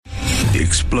The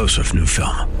explosive new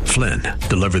film, Flynn,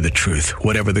 deliver the truth,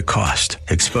 whatever the cost,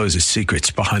 exposes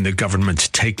secrets behind the government's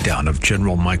takedown of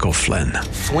General Michael Flynn.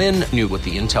 Flynn knew what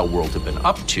the intel world had been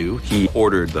up to. He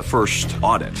ordered the first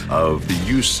audit of the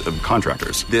use of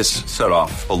contractors. This set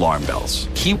off alarm bells.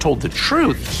 He told the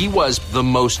truth. He was the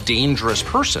most dangerous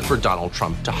person for Donald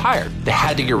Trump to hire. They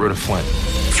had to get rid of Flynn.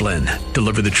 Flynn,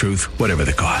 deliver the truth, whatever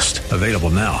the cost. Available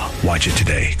now. Watch it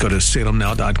today. Go to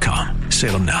salemnow.com.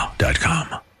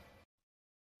 salemnow.com.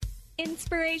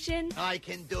 Inspiration. I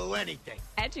can do anything.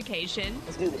 Education.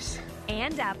 Let's do this.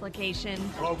 And application.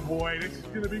 Oh boy, this is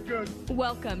going to be good.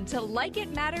 Welcome to Like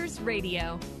It Matters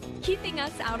Radio. Keeping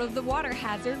us out of the water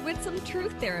hazard with some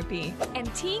truth therapy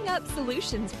and teeing up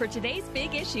solutions for today's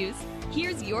big issues.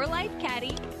 Here's your life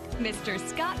caddy, Mr.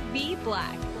 Scott V.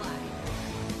 Black.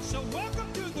 So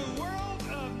welcome to the world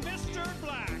of Mr.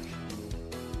 Black.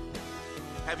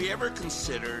 Have you ever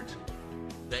considered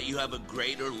that you have a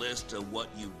greater list of what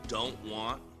you don't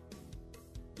want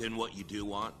than what you do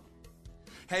want?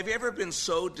 Have you ever been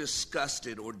so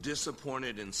disgusted or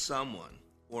disappointed in someone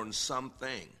or in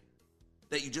something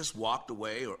that you just walked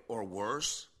away or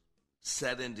worse,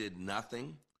 said and did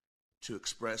nothing to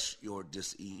express your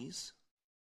dis-ease?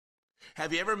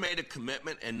 Have you ever made a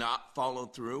commitment and not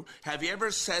followed through? Have you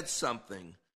ever said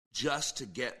something just to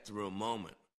get through a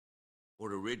moment or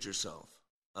to rid yourself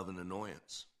of an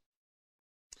annoyance?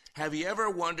 Have you ever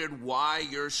wondered why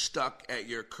you're stuck at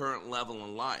your current level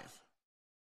in life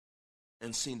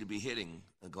and seem to be hitting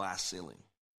a glass ceiling?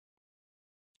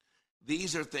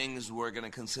 These are things we're going to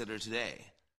consider today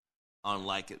on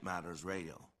Like It Matters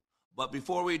Radio. But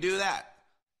before we do that,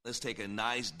 let's take a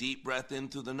nice deep breath in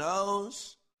through the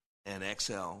nose and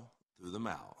exhale through the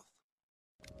mouth.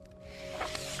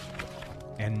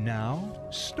 And now,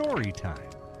 story time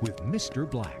with Mr.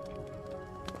 Black.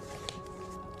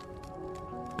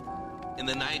 In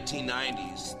the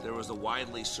 1990s, there was a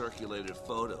widely circulated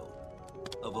photo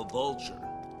of a vulture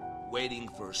waiting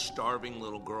for a starving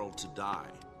little girl to die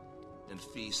and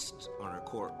feast on her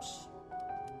corpse.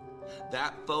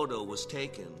 That photo was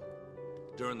taken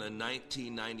during the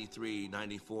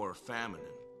 1993-94 famine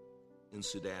in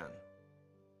Sudan.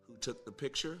 Who took the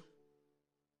picture?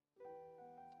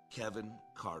 Kevin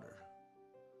Carter,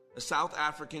 a South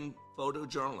African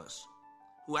photojournalist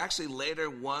who actually later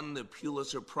won the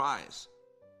Pulitzer Prize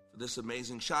for this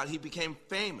amazing shot. He became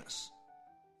famous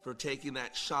for taking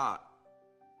that shot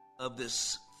of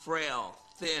this frail,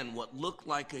 thin, what looked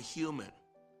like a human,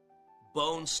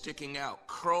 bones sticking out,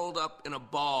 curled up in a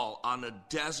ball on a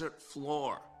desert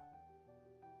floor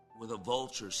with a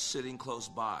vulture sitting close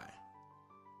by,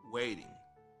 waiting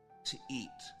to eat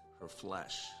her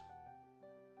flesh.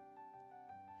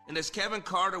 And as Kevin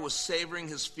Carter was savoring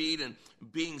his feat and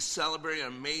being celebrated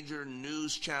on major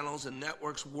news channels and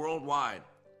networks worldwide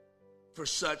for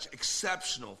such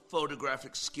exceptional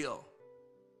photographic skill,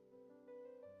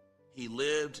 he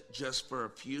lived just for a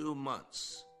few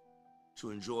months to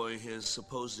enjoy his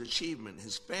supposed achievement,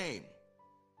 his fame,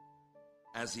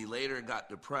 as he later got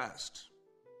depressed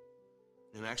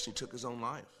and actually took his own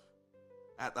life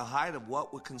at the height of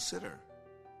what we consider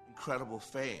incredible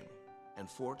fame and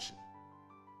fortune.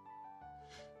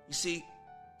 You see,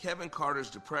 Kevin Carter's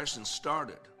depression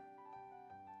started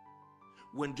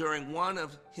when during one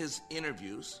of his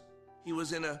interviews, he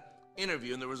was in an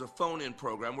interview and there was a phone-in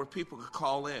program where people could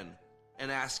call in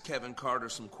and ask Kevin Carter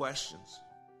some questions.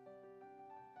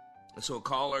 And so a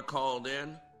caller called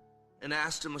in and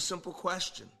asked him a simple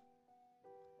question.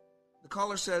 The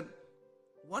caller said,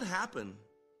 "What happened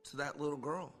to that little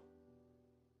girl?"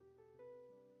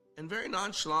 And very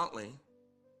nonchalantly,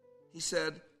 he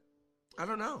said, "I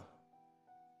don't know.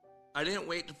 I didn't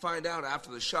wait to find out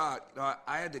after the shot.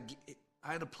 I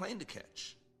had a plane to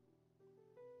catch."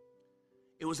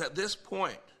 It was at this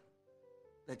point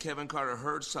that Kevin Carter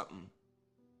heard something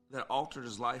that altered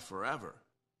his life forever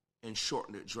and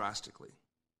shortened it drastically.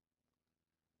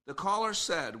 The caller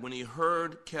said when he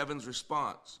heard Kevin's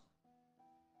response,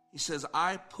 he says,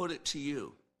 "I put it to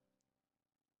you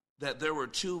that there were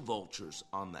two vultures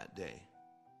on that day,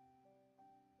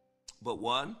 but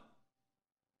one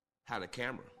had a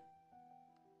camera.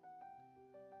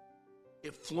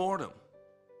 It floored him.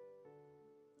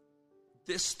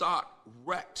 This thought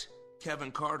wrecked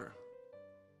Kevin Carter.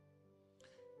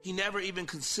 He never even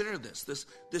considered this.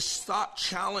 This thought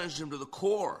challenged him to the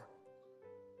core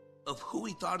of who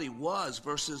he thought he was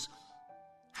versus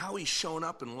how he's shown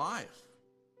up in life.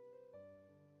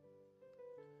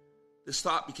 This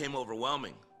thought became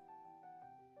overwhelming,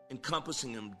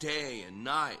 encompassing him day and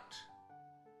night.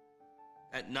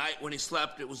 At night when he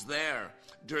slept, it was there.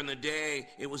 During the day,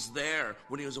 it was there.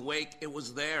 When he was awake, it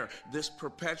was there. This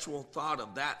perpetual thought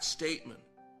of that statement,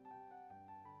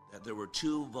 that there were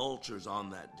 2 vultures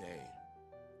on that day,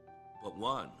 but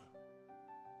one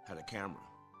had a camera.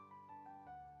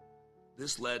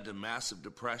 This led to massive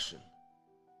depression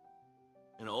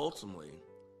and ultimately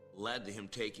led to him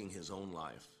taking his own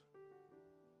life.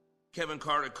 Kevin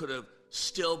Carter could have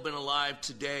still been alive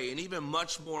today and even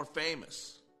much more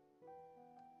famous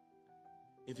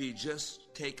if he'd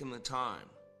just taken the time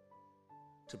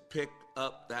to pick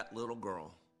up that little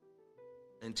girl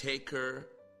and take her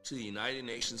to the United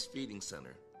Nations Feeding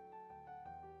Center,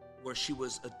 where she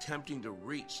was attempting to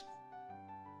reach,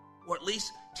 or at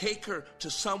least take her to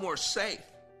somewhere safe.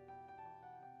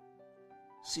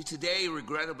 See, today,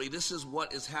 regrettably, this is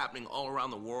what is happening all around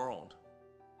the world.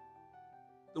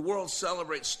 The world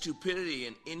celebrates stupidity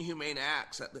and inhumane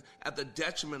acts at the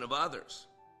detriment of others.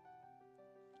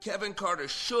 Kevin Carter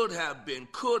should have been,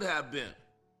 could have been,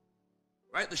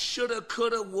 right? The shoulda,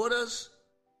 coulda, wouldas.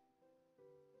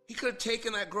 He could have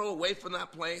taken that girl away from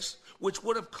that place, which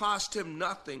would have cost him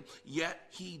nothing, yet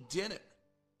he didn't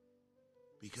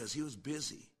because he was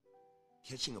busy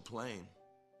catching a plane.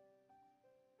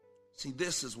 See,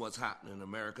 this is what's happening in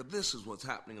America. This is what's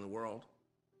happening in the world.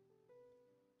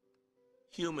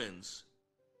 Humans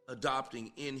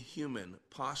adopting inhuman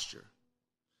posture.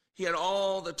 He had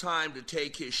all the time to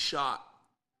take his shot,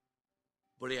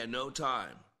 but he had no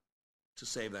time to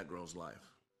save that girl's life.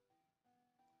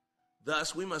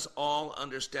 Thus, we must all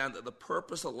understand that the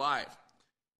purpose of life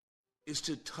is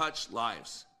to touch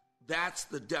lives. That's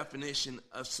the definition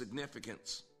of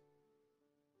significance.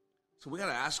 So we got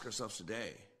to ask ourselves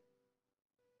today,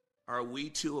 are we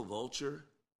too a vulture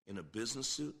in a business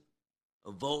suit?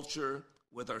 A vulture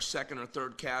with our second or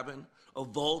third cabin? A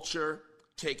vulture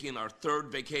taking our 3rd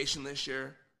vacation this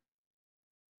year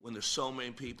when there's so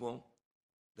many people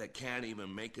that can't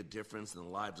even make a difference in the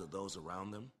lives of those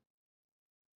around them?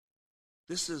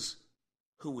 This is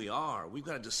who we are. We've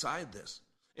got to decide this.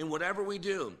 In whatever we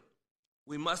do,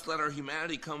 we must let our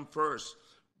humanity come first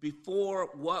before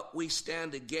what we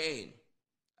stand to gain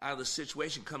out of the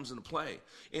situation comes into play.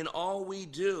 In all we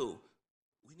do,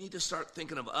 we need to start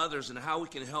thinking of others and how we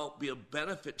can help be a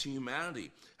benefit to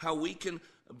humanity, how we can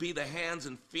be the hands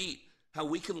and feet, how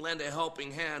we can lend a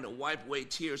helping hand and wipe away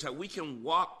tears, how we can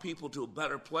walk people to a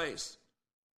better place.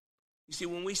 You see,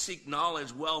 when we seek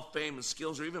knowledge, wealth, fame, and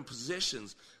skills, or even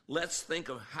positions, let's think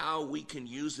of how we can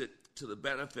use it to the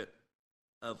benefit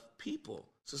of people,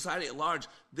 society at large.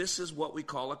 This is what we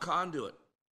call a conduit.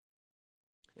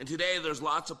 And today, there's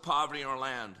lots of poverty in our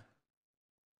land.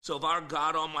 So if our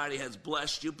God Almighty has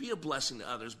blessed you, be a blessing to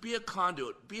others. Be a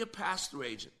conduit. Be a pass-through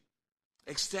agent.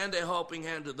 Extend a helping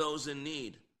hand to those in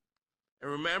need.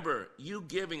 And remember, you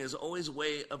giving is always a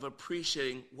way of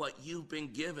appreciating what you've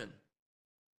been given.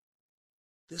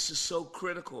 This is so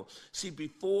critical. See,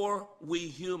 before we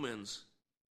humans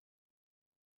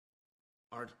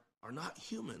are not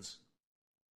humans,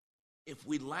 if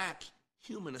we lack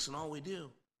humanness in all we do,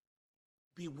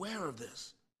 beware of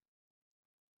this.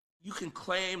 You can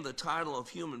claim the title of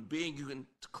human being. You can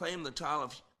claim the title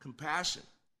of compassion.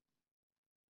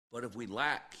 But if we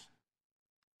lack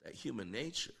that human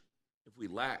nature, if we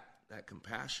lack that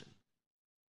compassion,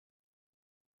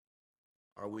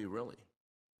 are we really?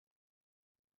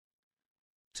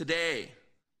 Today,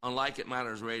 on Like It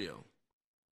Matters Radio,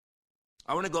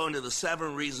 I want to go into the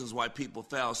 7 reasons why people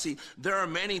fail. See, there are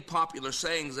many popular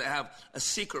sayings that have a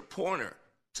secret pointer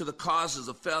to the causes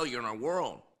of failure in our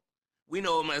world. We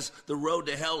know them as the road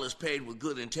to hell is paved with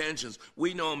good intentions.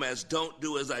 We know them as don't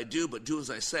do as I do, but do as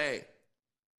I say.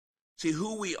 See,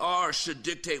 who we are should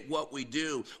dictate what we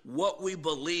do. What we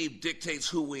believe dictates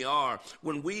who we are.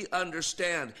 When we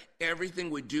understand everything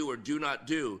we do or do not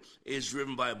do is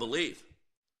driven by a belief,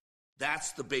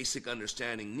 that's the basic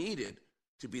understanding needed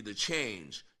to be the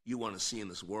change you want to see in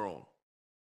this world.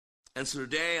 And so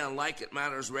today on Like It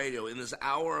Matters Radio, in this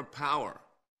hour of power,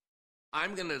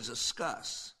 I'm going to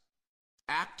discuss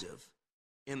active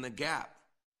in the gap.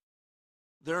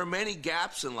 There are many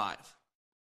gaps in life.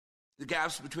 The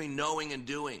gaps between knowing and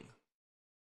doing.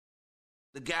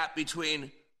 The gap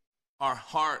between our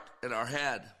heart and our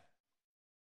head.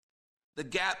 The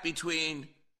gap between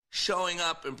showing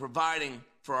up and providing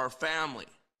for our family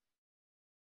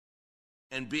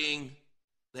and being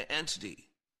the entity,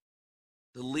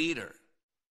 the leader,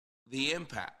 the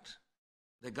impact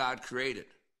that God created.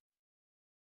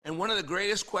 And one of the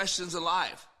greatest questions in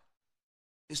life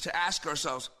is to ask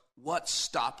ourselves, what's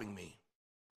stopping me?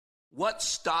 What's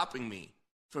stopping me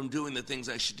from doing the things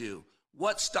I should do?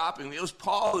 What's stopping me? It was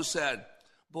Paul who said,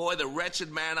 boy, the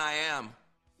wretched man I am,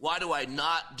 Why do I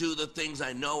not do the things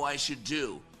I know I should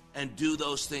do and do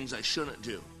those things I shouldn't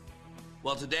do?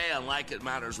 Well, today on Like It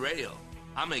Matters Radio,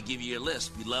 I'm going to give you a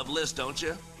list. You love lists, don't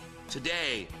you?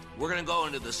 Today, we're going to go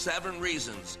into the 7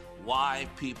 reasons why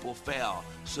people fail.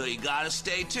 So you got to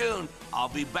stay tuned. I'll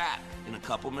be back in a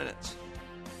couple minutes.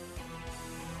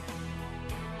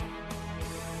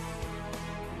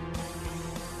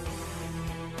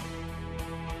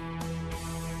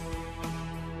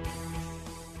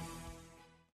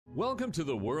 Welcome to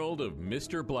the world of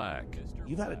Mr. Black.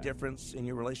 You've had a difference in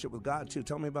your relationship with God, too.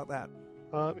 Tell me about that.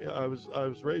 I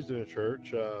was raised in a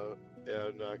church and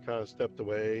kind of stepped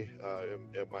away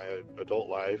in my adult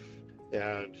life.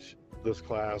 And this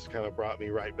class kind of brought me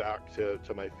right back to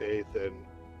my faith. And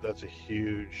that's a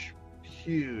huge,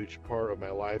 huge part of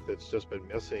my life that's just been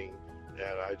missing.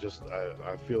 And I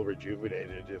feel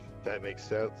rejuvenated, if that makes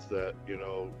sense, that,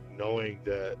 knowing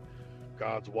that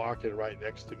God's walking right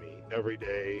next to me every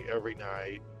day, every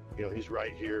night. He's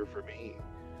right here for me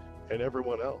and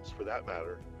everyone else for that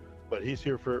matter. But he's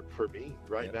here for me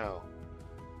right now.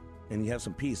 And you have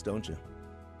some peace, don't you?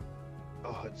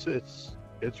 Oh, it's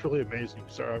really amazing.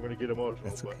 Sorry, I'm going to get emotional.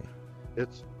 That's okay. But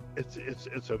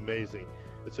it's amazing.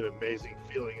 It's an amazing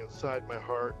feeling inside my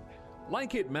heart.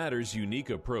 Like It Matters'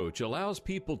 unique approach allows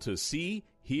people to see,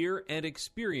 hear, and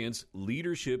experience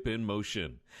leadership in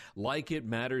motion. Like It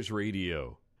Matters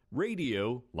Radio.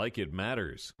 Radio like it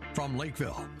matters. From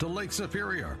Lakeville to Lake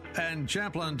Superior and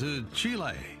Champlain to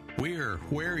Chile, we're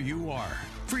where you are.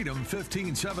 Freedom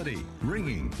 1570,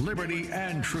 ringing liberty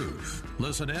and truth.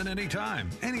 Listen in anytime,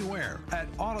 anywhere at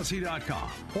Odyssey.com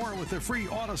or with the free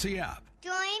Odyssey app.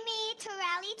 Join me to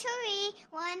rally to read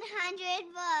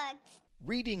 100 books.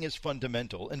 Reading is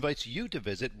Fundamental invites you to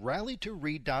visit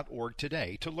rallytoread.org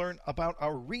today to learn about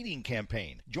our reading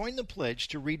campaign. Join the pledge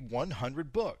to read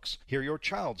 100 books. Hear your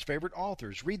child's favorite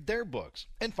authors read their books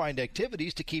and find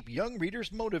activities to keep young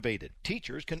readers motivated.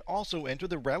 Teachers can also enter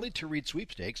the Rally to Read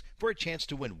sweepstakes for a chance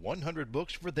to win 100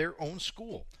 books for their own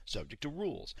school. Subject to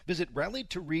rules. Visit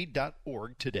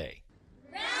rallytoread.org today.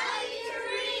 Rally to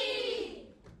read!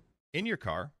 In your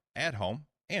car, at home,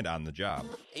 and on the job.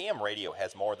 AM radio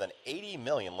has more than 80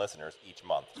 million listeners each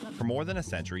month. For more than a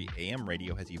century, AM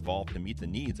radio has evolved to meet the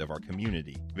needs of our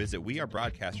community. Visit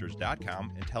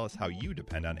wearebroadcasters.com and tell us how you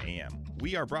depend on AM.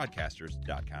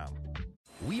 wearebroadcasters.com.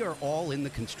 We are all in the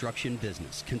construction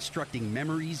business, constructing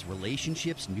memories,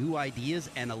 relationships, new ideas,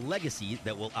 and a legacy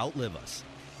that will outlive us.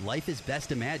 Life is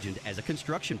best imagined as a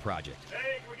construction project.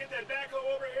 Hey, can we get that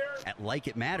backhoe over here? At Like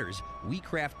It Matters, we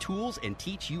craft tools and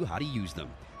teach you how to use them.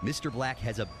 Mr. Black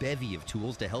has a bevy of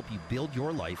tools to help you build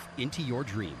your life into your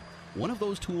dream. One of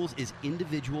those tools is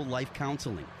individual life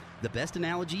counseling. The best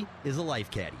analogy is a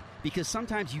life caddy, because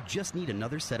sometimes you just need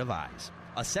another set of eyes.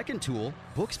 A second tool,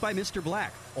 books by Mr.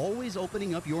 Black, always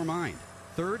opening up your mind.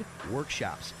 Third,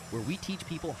 workshops, where we teach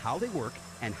people how they work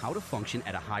and how to function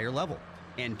at a higher level.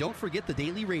 And don't forget the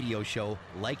daily radio show,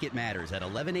 Like It Matters, at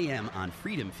 11 a.m. on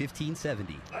Freedom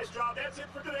 1570. Nice job. That's it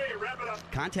for today. Wrap it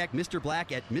up. Contact Mr.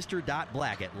 Black at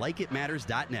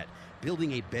mr.black@likeitmatters.net.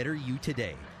 Building a better you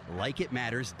today.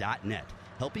 Likeitmatters.net.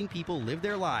 Helping people live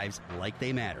their lives like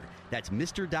they matter. That's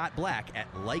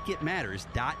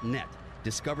mr.black@likeitmatters.net.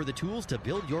 Discover the tools to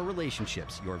build your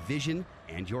relationships, your vision,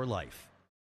 and your life.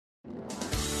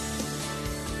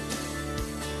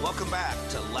 Welcome back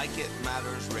to Like It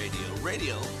Matters Radio.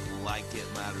 Radio like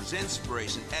it matters.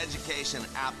 Inspiration, education,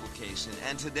 application.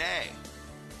 And today,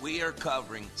 we are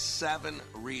covering 7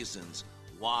 reasons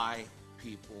why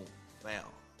people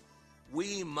fail.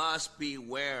 We must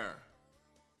beware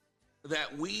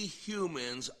that we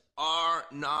humans are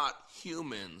not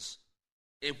humans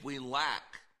if we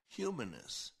lack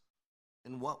humanness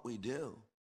in what we do.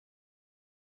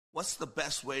 What's the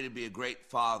best way to be a great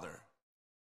father?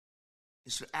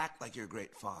 Is to act like you're a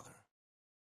great father.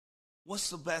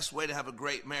 What's the best way to have a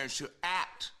great marriage? To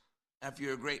act if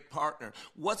you're a great partner.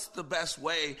 What's the best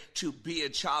way to be a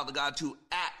child of God? To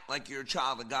act like you're a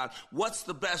child of God. What's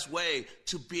the best way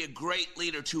to be a great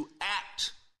leader? To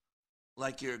act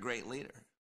like you're a great leader.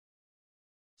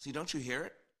 See, don't you hear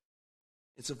it?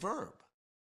 It's a verb.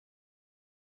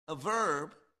 A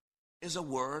verb is a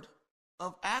word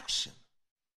of action.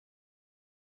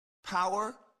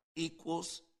 Power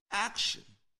equals action.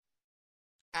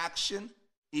 Action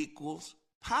equals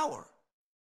power.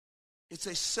 It's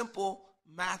a simple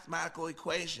mathematical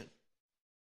equation.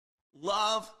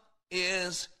 Love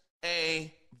is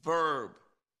a verb.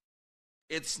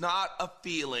 It's not a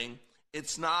feeling.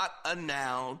 It's not a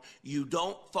noun. You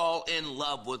don't fall in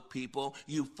love with people.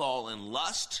 You fall in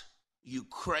lust. You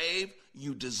crave.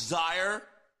 You desire.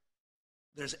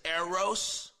 There's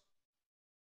eros.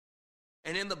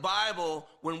 And in the Bible,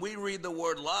 when we read the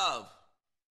word love,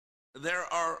 there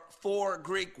are 4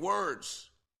 Greek words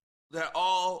that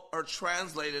all are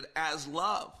translated as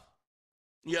love.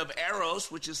 You have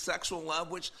eros, which is sexual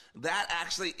love, which that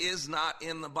actually is not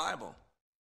in the Bible.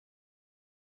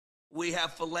 We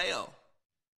have phileo,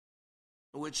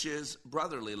 which is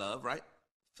brotherly love, right?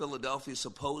 Philadelphia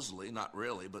supposedly, not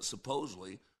really, but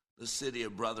supposedly the city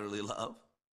of brotherly love.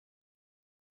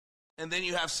 And then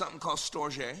you have something called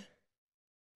storge,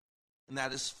 and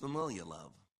that is familial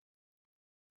love.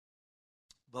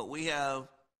 But we have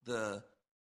the,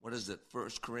 1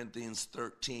 Corinthians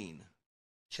 13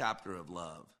 chapter of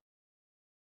love.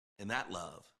 And that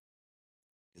love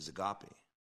is agape.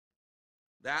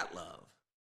 That love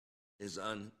is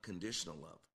unconditional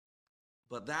love.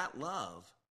 But that love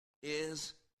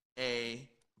is a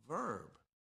verb.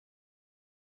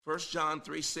 1 John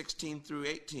 3:16 through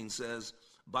 18 says,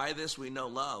 by this we know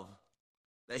love,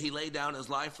 that he laid down his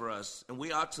life for us, and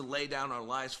we ought to lay down our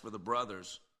lives for the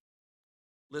brothers.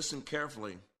 Listen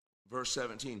carefully, verse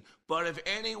 17. But if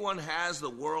anyone has the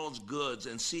world's goods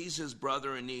and sees his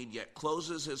brother in need, yet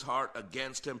closes his heart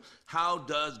against him, how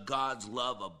does God's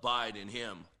love abide in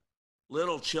him?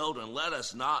 Little children, let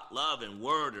us not love in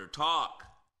word or talk,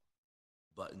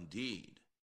 but in deed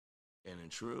and in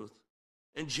truth.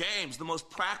 And James, the most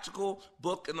practical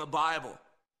book in the Bible,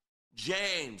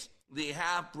 James, the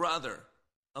half-brother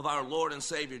of our Lord and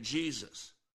Savior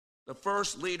Jesus, the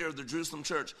first leader of the Jerusalem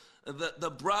church,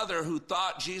 the brother who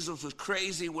thought Jesus was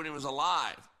crazy when he was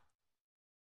alive,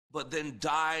 but then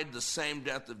died the same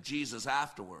death of Jesus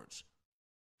afterwards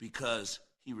because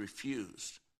he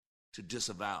refused to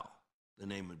disavow the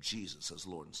name of Jesus as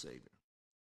Lord and Savior.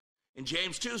 And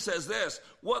James 2 says this,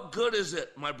 what good is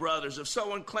it, my brothers, if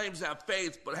someone claims to have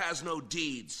faith but has no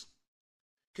deeds?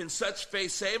 Can such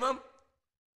faith save him?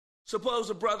 Suppose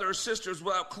a brother or sister is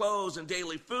without clothes and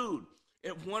daily food.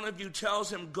 If one of you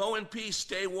tells him, go in peace,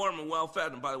 stay warm and well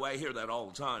fed, and by the way, I hear that all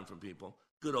the time from people,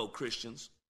 good old Christians,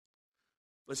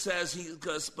 but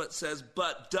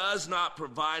does not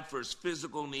provide for his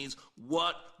physical needs,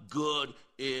 what good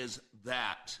is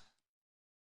that?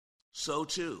 So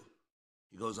too,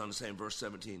 he goes on to say in verse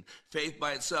 17, faith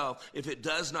by itself, if it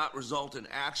does not result in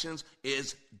actions,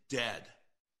 is dead.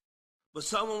 But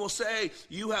someone will say,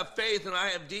 you have faith and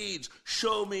I have deeds.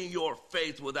 Show me your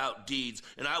faith without deeds,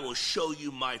 and I will show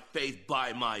you my faith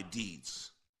by my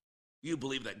deeds. You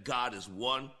believe that God is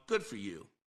one? Good for you.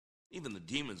 Even the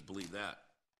demons believe that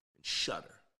and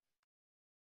shudder.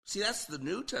 See, that's the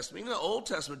New Testament. Even the Old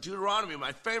Testament, Deuteronomy,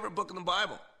 my favorite book in the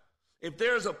Bible. If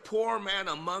there is a poor man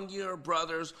among your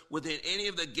brothers within any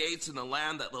of the gates in the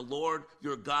land that the Lord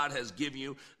your God has given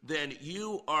you, then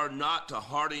you are not to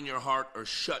harden your heart or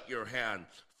shut your hand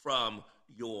from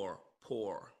your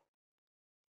poor.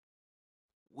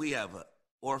 We have an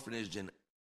orphanage in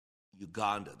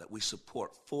Uganda that we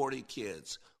support 40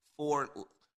 kids, 4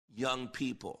 young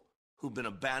people who've been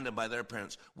abandoned by their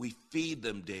parents. We feed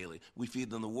them daily. We feed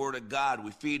them the Word of God.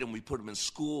 We feed them. We put them in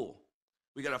school.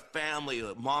 We got a family,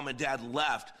 mom and dad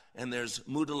left, and there's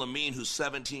Muda Lamin, who's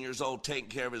 17 years old, taking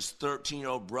care of his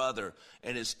 13-year-old brother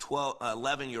and his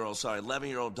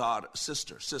 11-year-old daughter,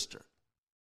 sister.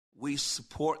 We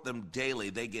support them daily.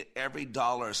 They get every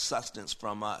dollar of sustenance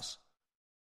from us.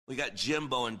 We got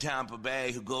Jimbo in Tampa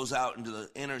Bay who goes out into the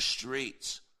inner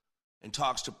streets and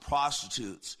talks to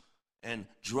prostitutes and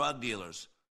drug dealers,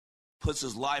 puts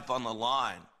his life on the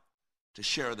line to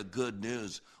share the good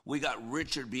news. We got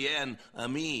Richard Bien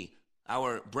Ami,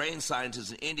 our brain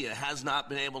scientist in India, has not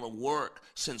been able to work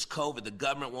since COVID. The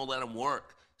government won't let him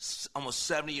work. Almost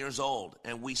 70 years old,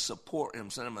 and we support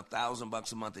him, send him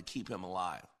 $1,000 a month to keep him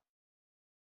alive.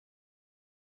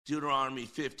 Deuteronomy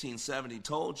 15:70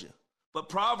 told you. But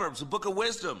Proverbs, the book of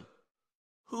wisdom,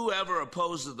 whoever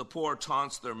opposes the poor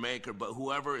taunts their maker, but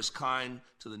whoever is kind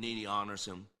to the needy honors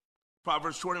him.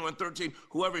 Proverbs 21:13,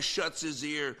 whoever shuts his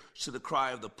ear to the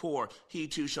cry of the poor, he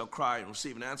too shall cry and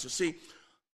receive an answer. See,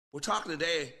 we're talking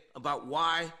today about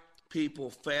why people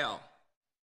fail.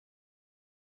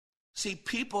 See,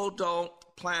 people don't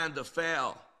plan to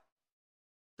fail.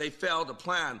 They fail to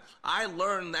plan. I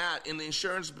learned that in the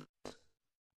insurance business.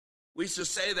 We used to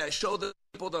say that, show the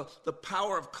people the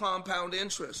power of compound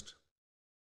interest.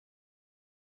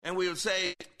 And we would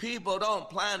say, people don't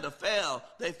plan to fail,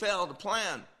 they fail to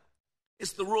plan.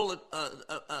 It's the rule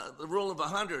of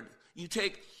 100. You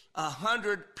take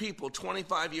 100 people,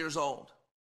 25 years old,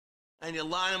 and you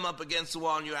line them up against the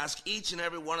wall, and you ask each and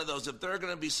every one of those if they're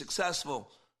going to be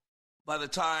successful by the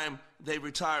time they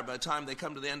retire, by the time they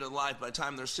come to the end of life, by the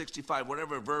time they're 65,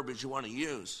 whatever verbiage you want to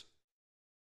use.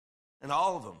 And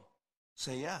all of them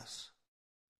say yes.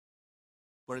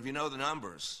 But if you know the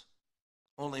numbers,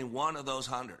 only one of those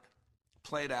 100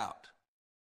 played out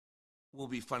will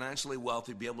be financially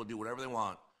wealthy, be able to do whatever they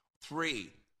want.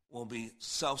 3 will be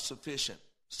self-sufficient,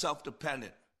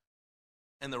 self-dependent.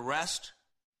 And the rest,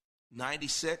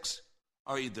 96,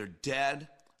 are either dead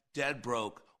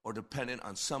broke, or dependent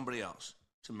on somebody else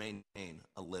to maintain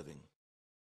a living.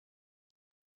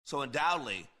 So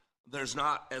undoubtedly, there's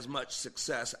not as much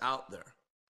success out there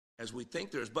as we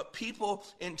think there is. But people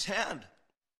intend.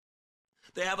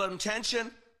 They have an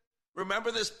intention.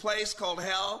 Remember this place called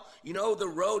hell? You know the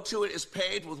road to it is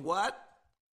paved with what?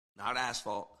 Not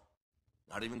asphalt,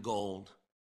 not even gold,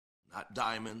 not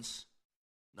diamonds,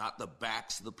 not the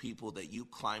backs of the people that you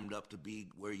climbed up to be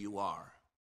where you are.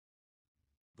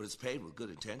 But it's paved with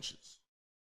good intentions.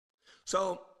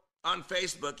 So on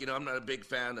Facebook, I'm not a big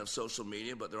fan of social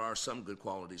media, but there are some good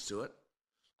qualities to it.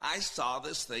 I saw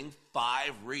this thing,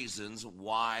 5 reasons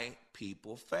why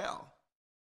people fail.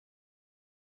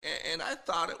 And I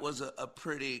thought it was a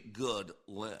pretty good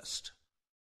list.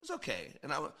 It was okay.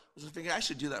 And I was thinking I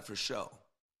should do that for show.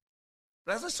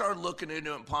 But as I started looking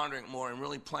into it and pondering it more and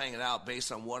really playing it out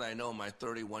based on what I know in my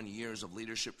 31 years of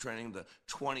leadership training, the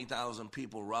 20,000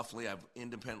 people roughly I've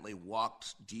independently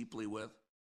walked deeply with,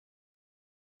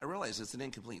 I realized it's an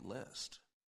incomplete list.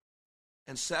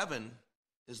 And 7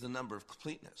 is the number of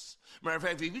completeness. Matter of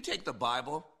fact, if you take the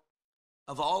Bible,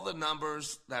 of all the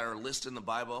numbers that are listed in the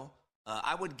Bible,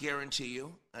 I would guarantee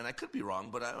you, and I could be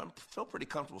wrong, but I feel pretty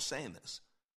comfortable saying this,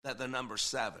 that the number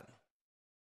 7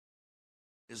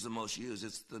 is the most used.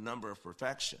 It's the number of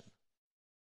perfection.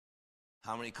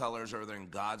 How many colors are there in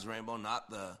God's rainbow? Not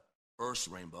the Earth's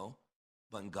rainbow,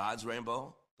 but in God's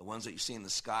rainbow, the ones that you see in the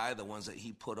sky, the ones that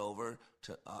he put over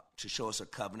to show us a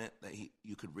covenant that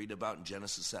you could read about in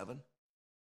Genesis 7.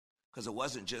 Because it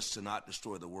wasn't just to not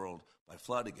destroy the world by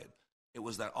flood again. It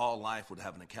was that all life would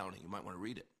have an accounting. You might want to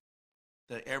read it.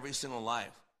 That every single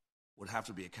life would have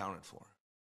to be accounted for.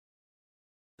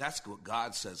 That's what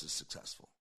God says is successful.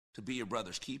 To be your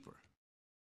brother's keeper.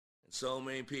 And so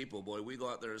many people, boy, we go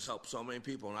out there to help so many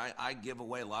people. And I give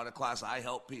away a lot of class. I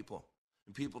help people.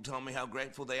 And people tell me how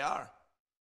grateful they are.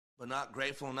 But not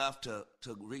grateful enough to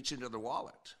reach into their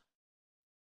wallet.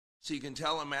 So you can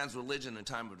tell a man's religion in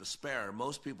time of despair.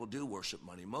 Most people do worship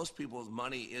money. Most people's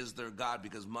money is their God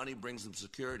because money brings them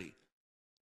security.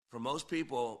 For most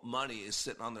people, money is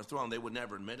sitting on their throne. They would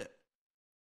never admit it.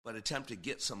 But attempt to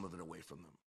get some of it away from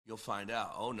them. You'll find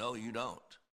out, oh no, you don't.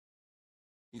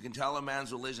 You can tell a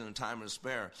man's religion in time of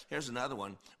despair. Here's another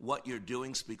one. What you're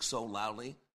doing speaks so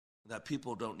loudly that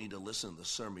people don't need to listen to the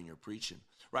sermon you're preaching.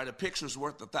 Right? A picture's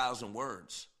worth 1,000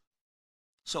 words.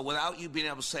 So without you being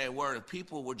able to say a word, if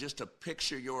people were just to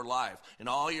picture your life and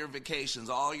all your vacations,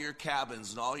 all your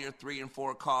cabins and all your 3 and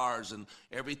 4 cars, and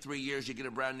every 3 years you get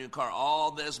a brand new car,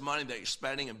 all this money that you're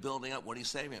spending and building up, what are you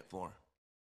saving it for?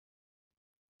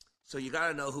 So you got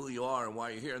to know who you are and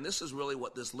why you're here. And this is really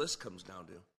what this list comes down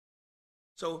to.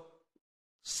 So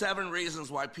 7 reasons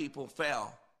why people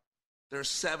fail. There's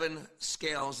 7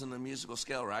 scales in the musical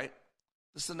scale, right?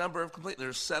 This is the number of complete.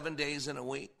 There's 7 days in a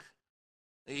week.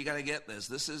 You got to get this.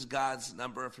 This is God's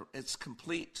number. It's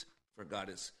complete for God.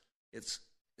 It's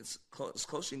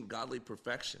close to godly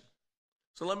perfection.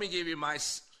 So let me give you my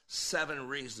 7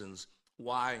 reasons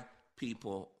why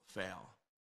people fail.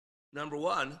 Number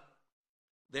 1,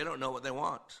 they don't know what they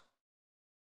want.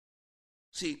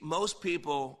 See, most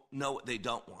people know what they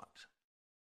don't want.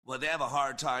 Well, they have a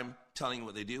hard time telling you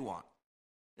what they do want.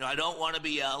 I don't want to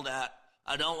be yelled at.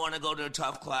 I don't want to go to a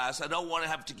tough class. I don't want to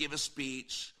have to give a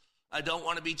speech. I don't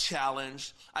want to be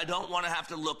challenged. I don't want to have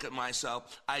to look at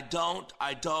myself. I don't.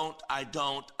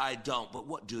 But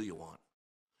what do you want?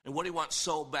 And what do you want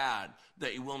so bad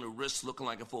that you're willing to risk looking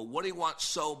like a fool? What do you want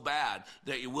so bad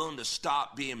that you're willing to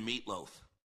stop being Meatloaf?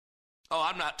 Oh,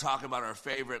 I'm not talking about our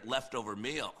favorite leftover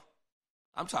meal.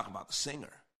 I'm talking about the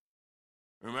singer.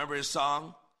 Remember his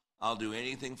song? I'll do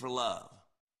anything for love,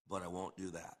 but I won't do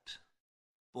that.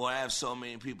 Boy, I have so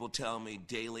many people tell me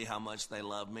daily how much they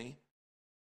love me.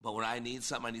 But when I need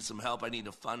something, I need some help. I need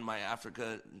to fund my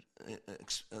Africa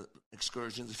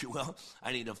excursions, if you will.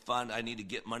 I need to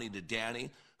get money to Danny,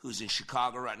 who's in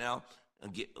Chicago right now,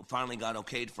 and finally got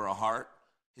okayed for a heart.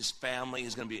 His family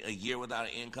is going to be a year without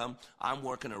an income. I'm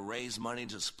working to raise money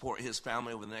to support his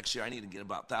family over the next year. I need to get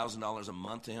about $1,000 a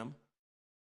month to him.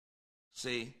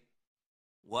 See,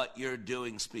 what you're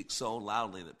doing speaks so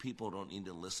loudly that people don't need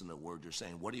to listen to the word you're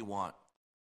saying. What do you want?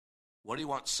 What do you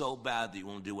want so bad that you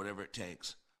want to do whatever it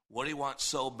takes? What do you want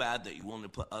so bad that you're willing to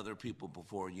put other people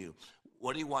before you?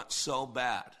 What do you want so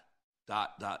bad? ...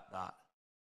 The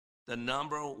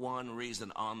number 1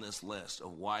 reason on this list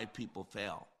of why people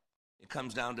fail, it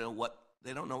comes down to what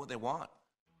They don't know what they want.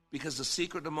 Because the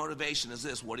secret to motivation is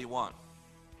this: what do you want?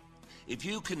 If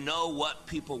you can know what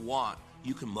people want,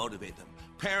 you can motivate them.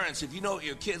 Parents, if you know what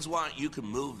your kids want, you can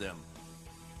move them.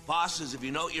 Bosses, if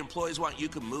you know what your employees want, you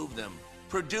can move them.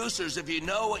 Producers, if you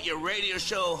know what your radio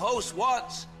show host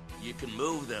wants, you can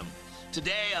move them.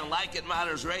 Today on Like It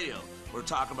Matters Radio, we're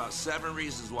talking about 7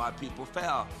 reasons why people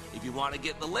fail. If you want to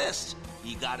get the list,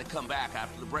 you got to come back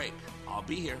after the break. I'll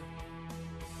be here.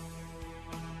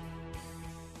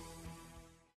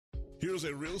 Here's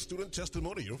a real student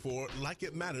testimonial for Like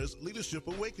It Matters Leadership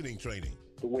Awakening Training.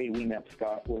 The way we met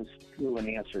Scott was through an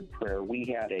answered prayer. We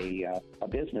had a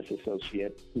business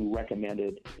associate who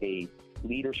recommended a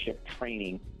leadership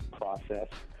training process.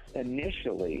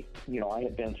 Initially, I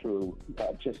had been through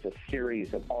just a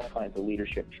series of all kinds of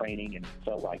leadership training and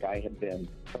felt like I had been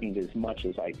trained as much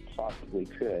as I possibly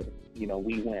could.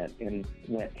 We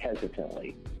went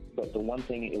hesitantly. But the one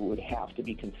thing, it would have to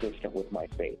be consistent with my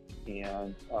faith.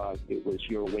 And it was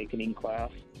your awakening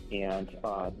class. And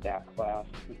that class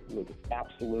was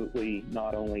absolutely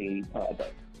not only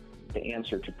the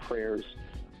answer to prayers,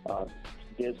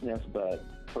 business, but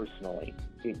personally.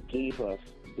 It gave us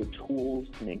the tools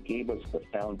and it gave us the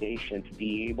foundation to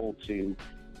be able to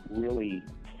really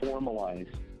formalize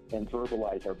and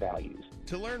verbalize our values.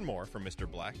 To learn more from Mr.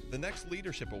 Black, the next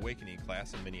Leadership Awakening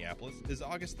class in Minneapolis is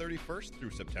August 31st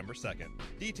through September 2nd.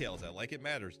 Details at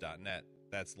likeitmatters.net.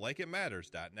 That's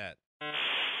likeitmatters.net.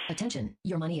 Attention,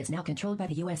 your money is now controlled by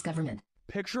the U.S. government.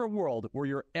 Picture a world where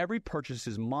your every purchase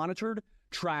is monitored,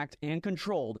 tracked, and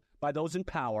controlled by those in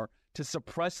power to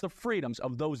suppress the freedoms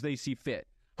of those they see fit.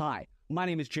 Hi, my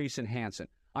name is Jason Hansen.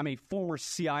 I'm a former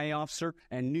CIA officer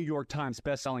and New York Times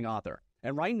bestselling author.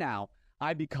 And right now,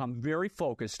 I've become very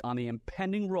focused on the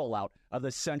impending rollout of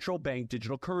the central bank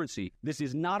digital currency. This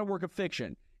is not a work of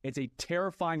fiction. It's a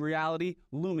terrifying reality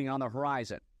looming on the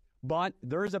horizon. But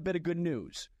there is a bit of good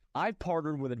news. I've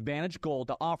partnered with Advantage Gold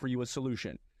to offer you a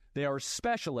solution. They are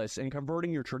specialists in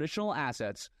converting your traditional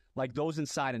assets, like those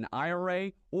inside an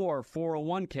IRA or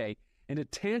 401k, into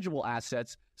tangible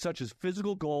assets such as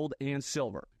physical gold and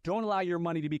silver. Don't allow your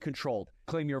money to be controlled.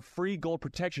 Claim your free gold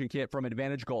protection kit from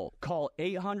Advantage Gold. Call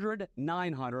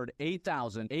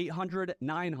 800-900-8000,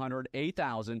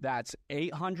 800-900-8000. That's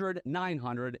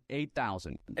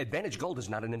 800-900-8000. Advantage Gold is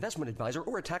not an investment advisor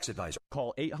or a tax advisor.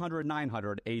 Call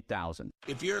 800-900-8000.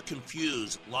 If you're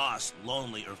confused, lost,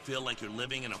 lonely, or feel like you're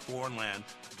living in a foreign land,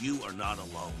 you are not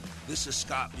alone. This is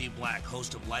Scott B. Black,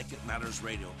 host of Like It Matters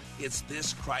Radio. It's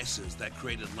this crisis that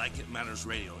created Like It Matters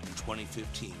Radio in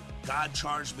 2015. God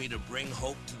charged me to bring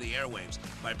hope to the airwaves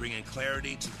by bringing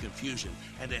clarity to the confusion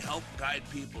and to help guide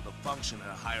people to function at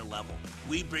a higher level.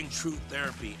 We bring truth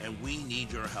therapy, and we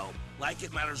need your help. Like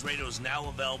It Matters Radio is now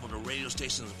available to radio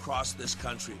stations across this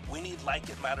country. We need Like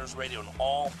It Matters Radio in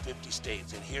all 50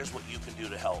 states, and here's what you can do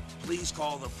to help. Please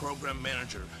call the program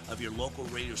manager of your local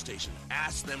radio station.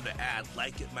 Ask them to add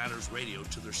Like It Matters Radio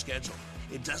to their schedule.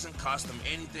 It doesn't cost them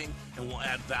anything and will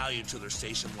add value to their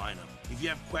station lineup. If you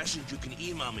have questions, you can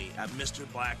email me at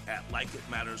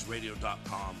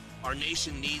mrblack@likeitmattersradio.com. Our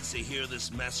nation needs to hear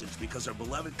this message because our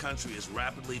beloved country is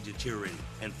rapidly deteriorating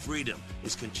and freedom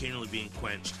is continually being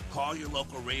quenched. Call your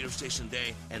local radio station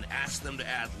today and ask them to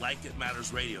add Like It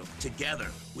Matters Radio.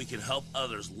 Together, we can help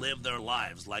others live their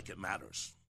lives like it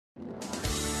matters.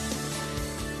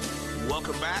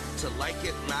 Welcome back to Like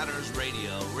It Matters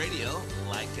Radio. Radio,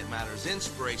 like it matters.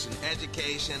 Inspiration,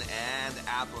 education, and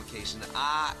application.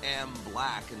 I am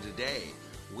Black, and today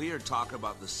we are talking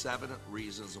about the 7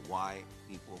 reasons why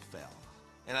people fail.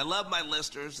 And I love my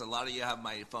listeners. A lot of you have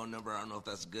my phone number. I don't know if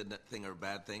that's a good thing or a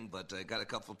bad thing, but I got a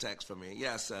couple texts from you.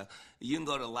 Yes, you can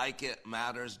go to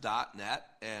likeitmatters.net,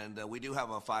 and we do have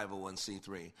a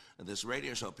 501c3. This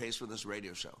radio show pays for this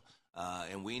radio show.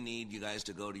 And we need you guys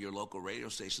to go to your local radio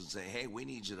station and say, hey, we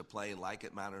need you to play Like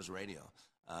It Matters Radio.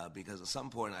 Because at some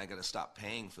point I got to stop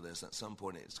paying for this. At some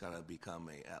point it's got to become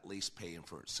at least paying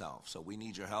for itself. So we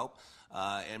need your help.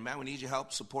 And man, we need your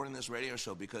help supporting this radio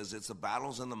show because it's the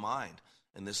battles in the mind.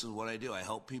 And this is what I do. I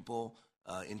help people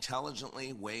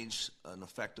intelligently wage an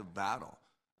effective battle.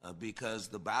 Because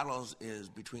the battle is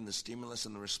between the stimulus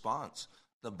and the response.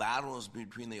 The battle is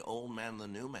between the old man and the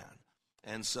new man.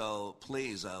 And so,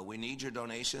 please, we need your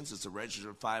donations. It's a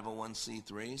registered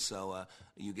 501c3, so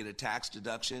you get a tax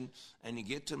deduction, and you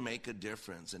get to make a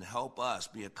difference and help us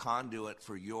be a conduit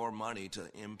for your money to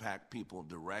impact people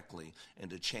directly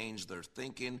and to change their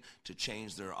thinking, to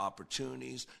change their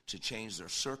opportunities, to change their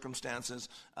circumstances,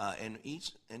 and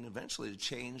eventually to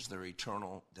change their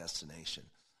eternal destination.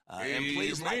 And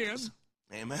please like us.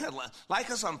 Amen. Like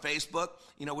us on Facebook.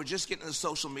 You know, we're just getting the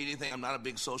social media thing. I'm not a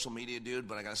big social media dude,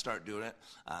 but I got to start doing it.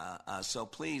 So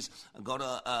please go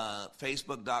to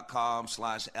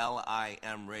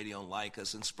facebook.com/LIM radio and like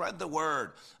us and spread the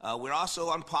word. We're also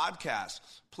on podcasts.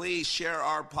 Please share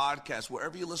our podcast.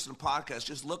 Wherever you listen to podcasts,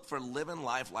 just look for Living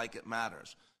Life Like It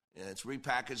Matters. It's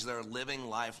repackaged there, Living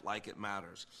Life Like It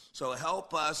Matters. So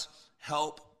help us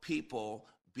help people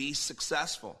be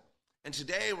successful. And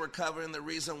today we're covering the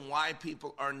reason why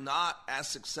people are not as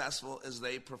successful as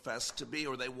they profess to be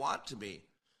or they want to be.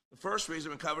 The first reason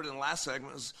we covered in the last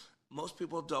segment is most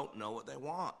people don't know what they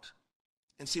want.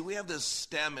 And see, we have this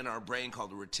stem in our brain called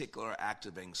the reticular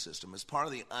activating system. It's part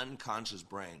of the unconscious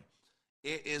brain.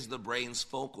 It is the brain's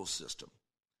focal system.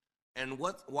 And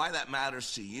why that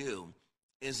matters to you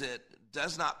is it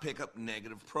does not pick up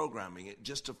negative programming. It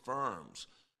just affirms.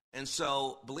 And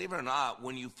so, believe it or not,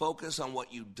 when you focus on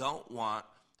what you don't want,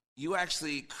 you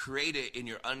actually create it in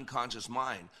your unconscious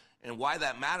mind. And why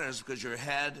that matters is because your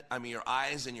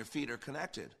eyes and your feet are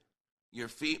connected. Your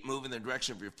feet move in the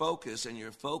direction of your focus, and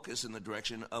your focus in the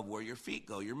direction of where your feet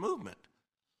go, your movement.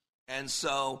 And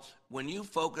so, when you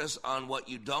focus on what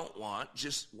you don't want,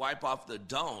 just wipe off the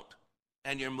don't,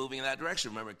 and you're moving in that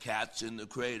direction. Remember, cats in the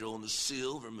cradle and the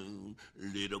silver moon,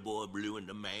 little boy blue and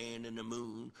the man in the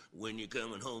moon, when you're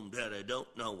coming home, Dad, I don't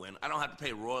know when. I don't have to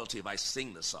pay royalty if I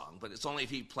sing the song, but it's only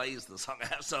if he plays the song.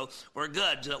 So we're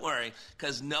good, don't worry,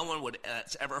 because no one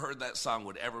that's ever heard that song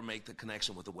would ever make the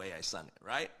connection with the way I sung it,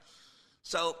 right?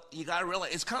 So you got to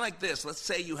realize, it's kind of like this. Let's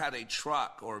say you had a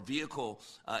truck or a vehicle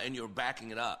and you were backing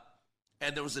it up,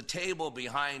 and there was a table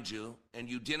behind you, and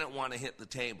you didn't want to hit the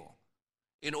table.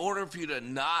 In order for you to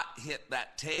not hit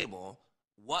that table,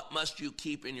 what must you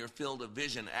keep in your field of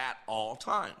vision at all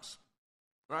times?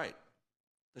 Right,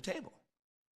 the table.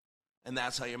 And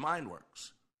that's how your mind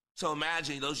works. So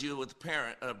imagine those of you with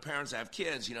parents that have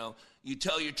kids, you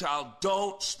tell your child,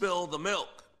 don't spill the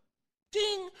milk.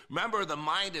 Ding! Remember, the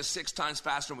mind is 6 times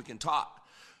faster than we can talk.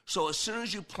 So as soon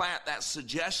as you plant that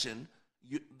suggestion,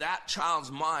 that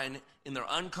child's mind, in their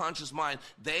unconscious mind,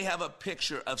 they have a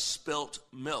picture of spilt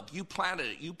milk. You planted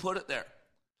it. You put it there.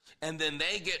 And then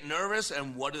they get nervous,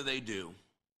 and what do?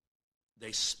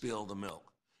 They spill the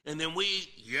milk. And then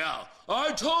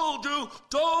I told you,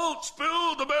 don't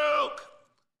spill the milk.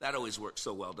 That always works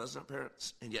so well, doesn't it,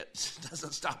 parents? And yet it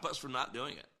doesn't stop us from not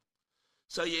doing it.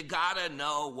 So you got to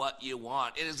know what you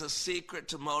want. It is a secret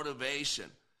to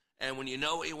motivation. And when you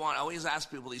know what you want, I always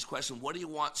ask people these questions. What do you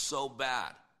want so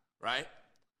bad, right?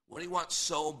 What do you want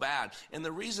so bad? And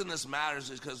the reason this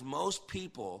matters is because most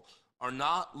people are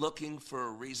not looking for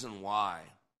a reason why.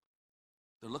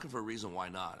 They're looking for a reason why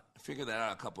not. I figured that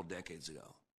out a couple decades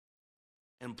ago.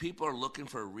 And people are looking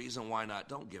for a reason why not.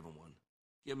 Don't give them one.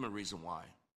 Give them a reason why.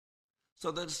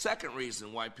 So the second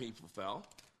reason why people fail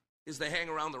is they hang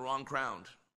around the wrong crowd.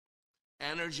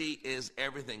 Energy is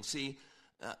everything. See,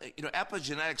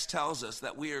 epigenetics tells us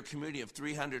that we are a community of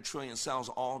 300 trillion cells,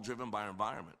 all driven by our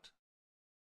environment.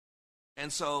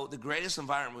 And so the greatest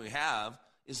environment we have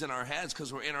is in our heads,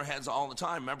 because we're in our heads all the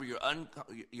time. Remember,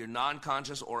 your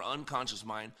non-conscious or unconscious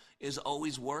mind is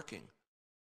always working,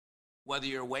 whether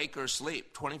you're awake or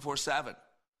asleep, 24/7.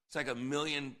 It's like 1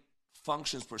 million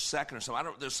functions per second or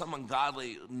so. There's some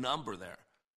ungodly number there.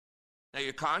 Now,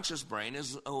 your conscious brain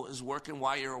is working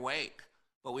while you're awake,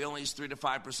 but we only use 3 to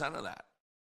 5% of that.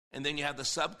 And then you have the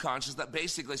subconscious that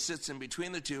basically sits in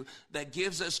between the two, that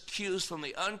gives us cues from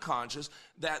the unconscious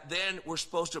that then we're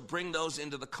supposed to bring those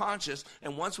into the conscious.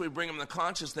 And once we bring them to the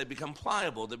conscious, they become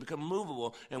pliable, they become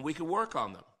movable, and we can work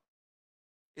on them.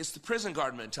 It's the prison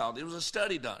guard mentality. There was a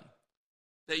study done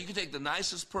that you can take the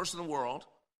nicest person in the world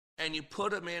and you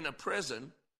put them in a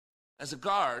prison as a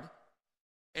guard,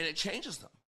 and it changes them.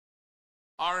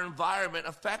 Our environment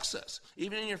affects us.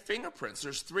 Even in your fingerprints,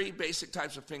 there's 3 basic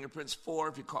types of fingerprints, 4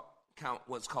 if you count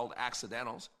what's called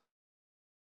accidentals.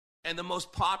 And the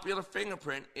most popular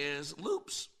fingerprint is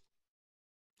loops.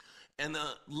 And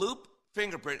the loop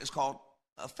fingerprint is called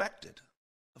effective.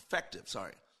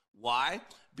 Why?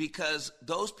 Because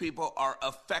those people are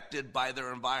affected by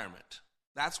their environment.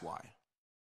 That's why.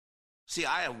 See,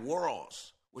 I have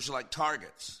whorls, which are like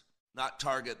targets, not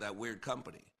Target, that weird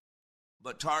company.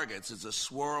 But targets is a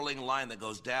swirling line that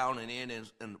goes down and in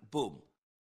and boom.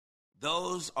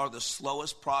 Those are the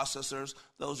slowest processors.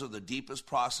 Those are the deepest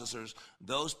processors.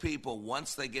 Those people,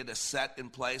 once they get a set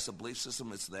in place, a belief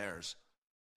system, it's theirs.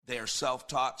 They are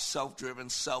self-taught,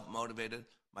 self-driven, self-motivated.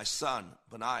 My son,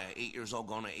 Benaiah, 8 years old,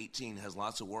 going to 18, has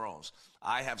lots of whorls.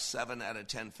 I have 7 out of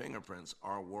 10 fingerprints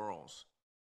are whorls.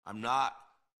 I'm not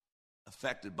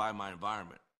affected by my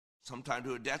environment, sometimes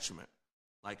to a detriment,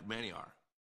 like many are.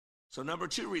 So number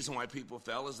 2 reason why people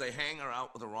fail is they hang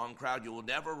out with the wrong crowd. You will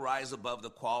never rise above the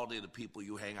quality of the people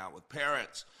you hang out with.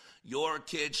 Parents, your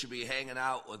kids should be hanging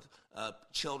out with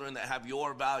children that have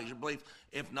your values, your beliefs.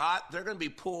 If not, they're going to be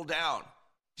pulled down.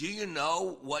 Do you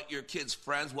know what your kids'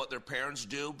 friends, what their parents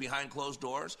do behind closed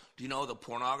doors? Do you know the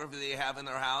pornography they have in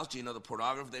their house? Do you know the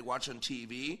pornography they watch on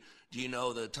TV? Do you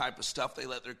know the type of stuff they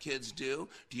let their kids do?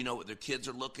 Do you know what their kids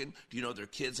are looking? Do you know their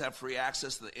kids have free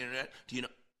access to the internet? Do you know?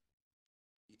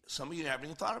 Some of you haven't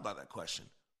even thought about that question.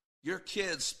 Your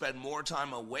kids spend more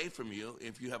time away from you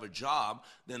if you have a job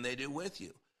than they do with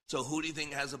you. So who do you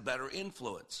think has a better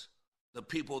influence? The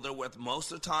people they're with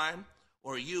most of the time,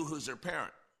 or you who's their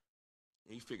parent?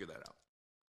 You figure that out.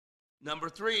 Number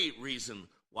 3 reason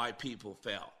why people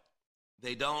fail.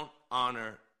 They don't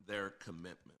honor their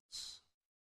commitments.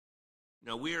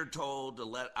 Now, we are told to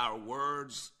let our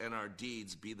words and our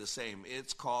deeds be the same.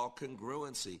 It's called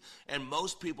congruency. And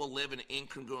most people live an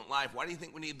incongruent life. Why do you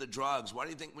think we need the drugs? Why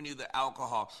do you think we need the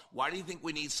alcohol? Why do you think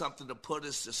we need something to put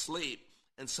us to sleep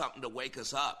and something to wake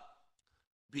us up?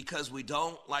 Because we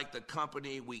don't like the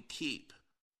company we keep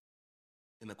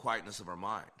in the quietness of our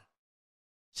mind.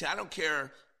 See, I don't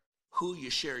care who you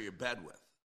share your bed with.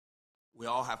 We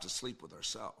all have to sleep with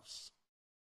ourselves.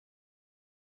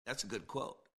 That's a good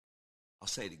quote. I'll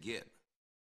say it again.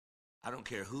 I don't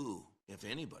care who, if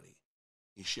anybody,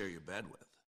 you share your bed with.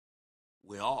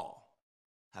 We all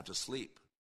have to sleep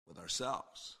with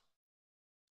ourselves.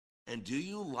 And do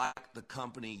you like the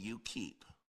company you keep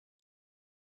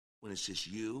when it's just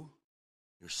you,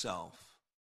 yourself,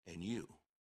 and you?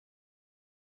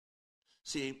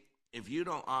 See, if you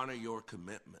don't honor your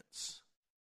commitments,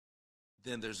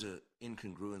 then there's an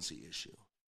incongruency issue.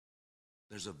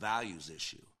 There's a values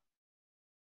issue.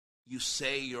 You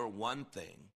say you're one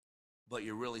thing, but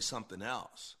you're really something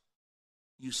else.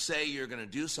 You say you're going to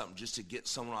do something just to get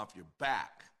someone off your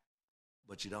back,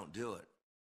 but you don't do it.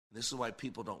 This is why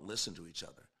people don't listen to each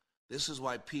other. This is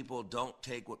why people don't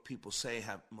take what people say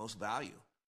have most value.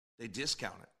 They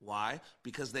discount it. Why?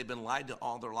 Because they've been lied to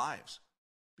all their lives.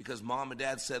 Because mom and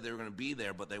dad said they were going to be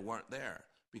there, but they weren't there.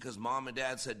 Because mom and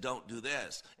dad said, don't do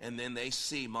this. And then they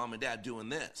see mom and dad doing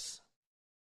this.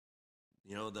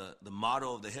 You know, the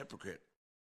motto of the hypocrite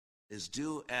is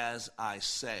do as I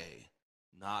say,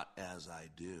 not as I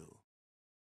do.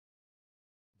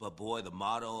 But boy, the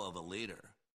motto of a leader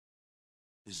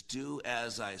is do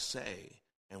as I say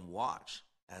and watch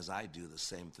as I do the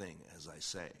same thing as I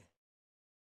say.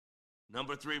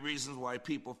 Number 3 reasons why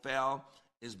people fail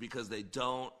is because they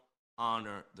don't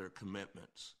honor their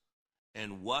commitments.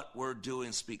 And what we're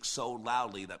doing speaks so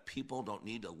loudly that people don't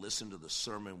need to listen to the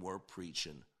sermon we're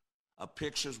preaching. A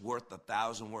picture's worth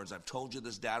 1,000 words. I've told you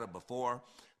this data before.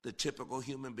 The typical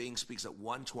human being speaks at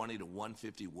 120 to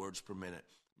 150 words per minute.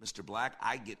 Mr. Black,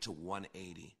 I get to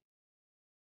 180.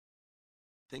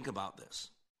 Think about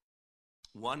this.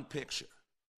 One picture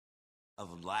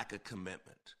of lack of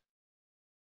commitment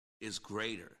is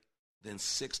greater than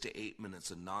 6 to 8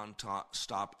 minutes of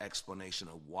non-stop explanation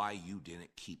of why you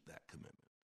didn't keep that commitment.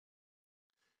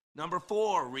 Number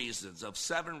 4 reasons of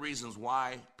 7 reasons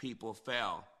why people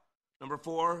fail. Number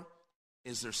 4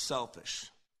 is they're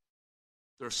selfish.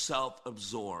 They're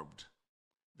self-absorbed.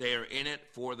 They are in it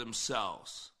for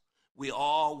themselves. We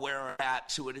all wear a hat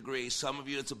to a degree. Some of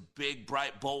you, it's a big,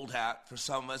 bright, bold hat. For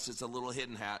some of us, it's a little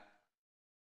hidden hat.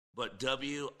 But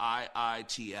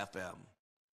W-I-I-T-F-M.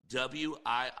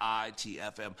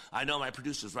 W-I-I-T-F-M. I know my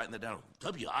producer's writing that down.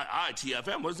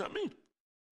 W-I-I-T-F-M, what does that mean?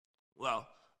 Well,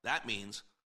 that means,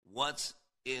 what's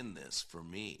in this for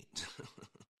me?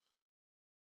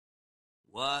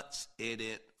 What's in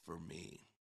it for me?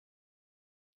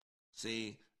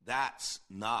 See, that's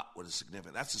not what is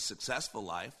significant. That's a successful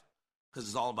life because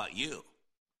it's all about you.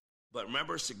 But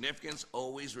remember, significance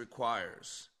always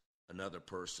requires another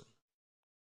person.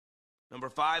 Number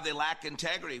 5, they lack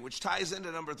integrity, which ties into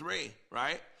number 3,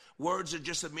 right? Words are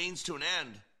just a means to an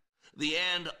end. The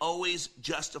end always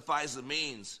justifies the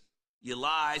means. You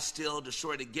lie, steal,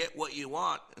 destroy to get what you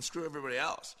want and screw everybody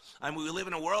else. I mean, we live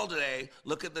in a world today,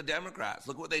 look at the Democrats.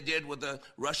 Look what they did with the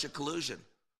Russia collusion.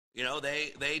 You know,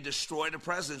 they destroyed the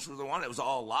presidents with the one. It was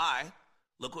all a lie.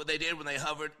 Look what they did when they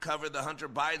covered the Hunter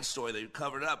Biden story. They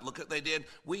covered it up. Look what they did.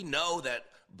 We know that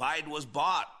Biden was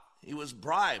bought. He was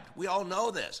bribed. We all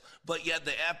know this. But yet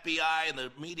the FBI and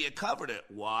the media covered it.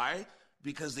 Why?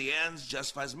 Because the ends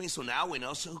justifies me. So now we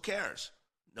know, so who cares?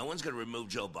 No one's going to remove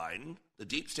Joe Biden. The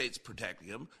deep state's protecting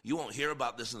him. You won't hear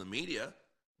about this in the media.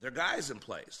 There are guys in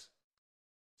place.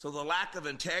 So the lack of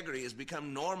integrity has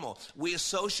become normal. We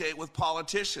associate with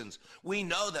politicians. We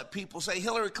know that people say,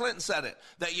 Hillary Clinton said it,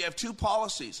 that you have 2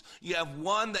 policies. You have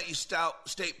one that you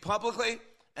state publicly,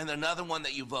 and another one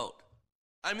that you vote.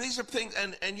 I mean, these are things,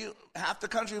 and you, half the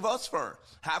country votes for her.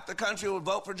 Half the country will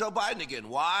vote for Joe Biden again.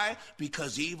 Why?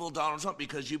 Because evil Donald Trump,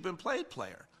 because you've been played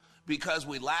player. Because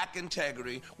we lack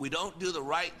integrity, we don't do the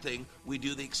right thing, we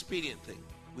do the expedient thing.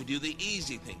 We do the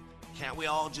easy thing. Can't we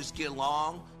all just get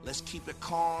along? Let's keep it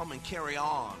calm and carry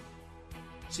on.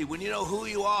 See, when you know who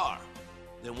you are,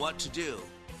 then what to do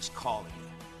is calling you.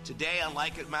 Today on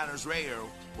Like It Matters Radio,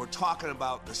 we're talking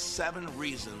about the 7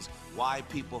 reasons why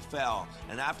people fell.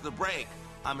 And after the break,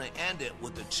 I'm going to end it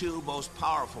with the 2 most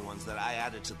powerful ones that I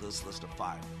added to this list of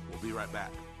 5. We'll be right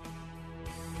back.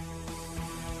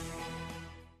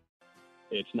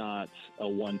 It's not a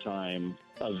one-time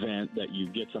event that you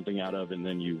get something out of and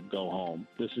then you go home.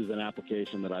 This is an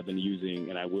application that I've been using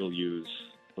and I will use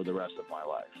for the rest of my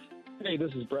life. Hey,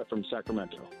 this is Brett from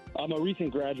Sacramento. I'm a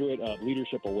recent graduate of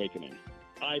Leadership Awakening.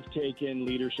 I've taken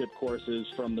leadership courses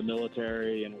from the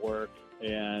military and work,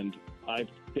 and I've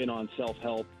been on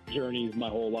self-help journeys my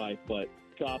whole life, but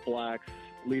Scott Black's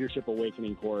Leadership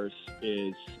Awakening course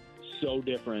is so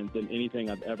different than anything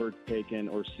I've ever taken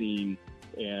or seen,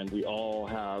 and we all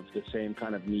have the same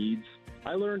kind of needs.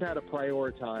 I learned how to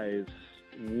prioritize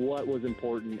what was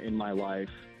important in my life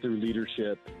through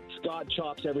leadership. Scott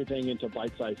chops everything into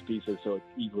bite-sized pieces so it's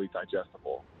easily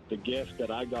digestible. The gift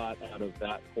that I got out of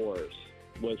that course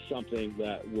was something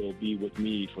that will be with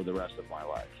me for the rest of my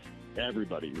life.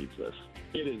 Everybody needs this.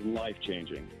 It is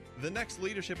life-changing. The next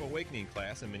Leadership Awakening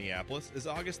class in Minneapolis is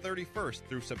August 31st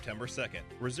through September 2nd.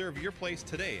 Reserve your place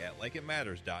today at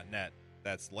likeitmatters.net.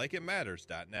 That's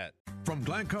likeitmatters.net. From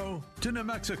Glencoe to New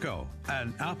Mexico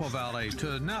and Apple Valley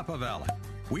to Napa Valley,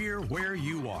 we're where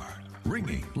you are.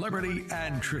 Ringing liberty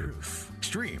and truth.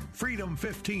 Stream Freedom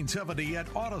 1570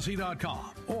 at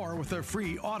Odyssey.com or with the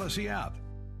free Odyssey app.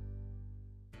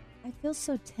 I feel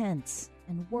so tense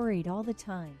and worried all the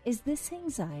time. Is this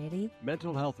anxiety?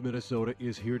 Mental Health Minnesota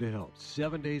is here to help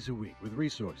 7 days a week with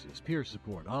resources, peer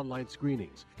support, online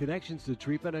screenings, connections to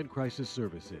treatment and crisis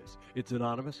services. It's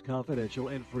anonymous, confidential,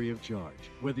 and free of charge.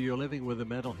 Whether you're living with a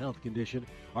mental health condition,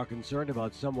 are concerned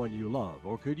about someone you love,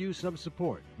 or could use some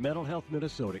support, Mental Health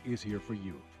Minnesota is here for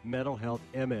you.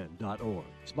 MentalHealthMN.org.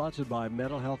 Sponsored by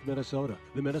Mental Health Minnesota,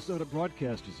 the Minnesota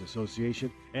Broadcasters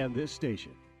Association, and this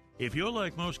station. If you're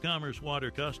like most Commerce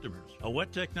Water customers, a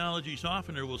wet technology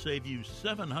softener will save you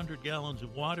 700 gallons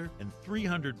of water and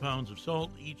 300 pounds of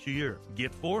salt each year.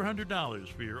 Get $400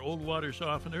 for your old water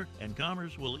softener, and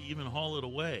Commerce will even haul it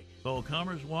away. Call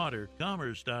Commerce Water,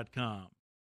 commerce.com.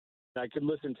 I could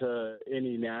listen to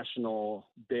any national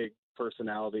big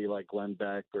personality like Glenn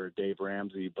Beck or Dave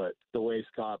Ramsey, but the way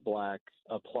Scott Black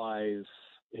applies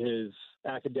his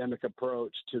academic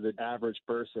approach to the average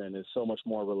person is so much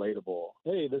more relatable.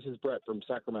 Hey, this is Brett from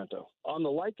Sacramento. On the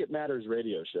Like It Matters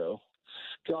radio show,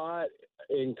 Scott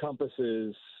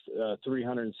encompasses a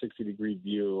 360-degree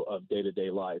view of day-to-day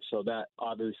life. So that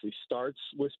obviously starts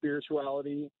with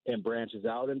spirituality and branches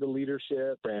out into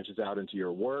leadership, branches out into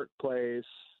your workplace,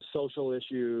 social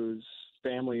issues,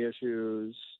 family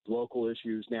issues, local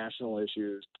issues, national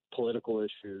issues, political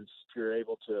issues. If you're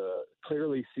able to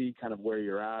clearly see kind of where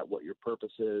you're at, what your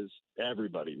purpose is,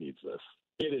 everybody needs this.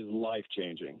 It is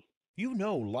life-changing. You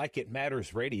know Like It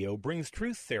Matters Radio brings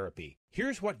truth therapy.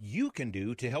 Here's what you can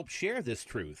do to help share this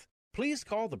truth. Please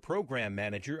call the program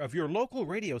manager of your local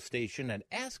radio station and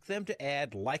ask them to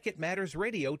add Like It Matters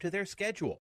Radio to their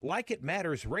schedule. Like It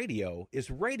Matters Radio is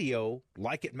radio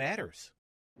like it matters.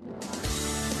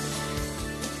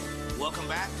 Welcome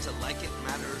back to Like It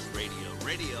Matters Radio.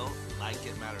 Radio like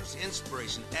it matters.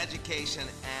 Inspiration, education,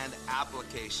 and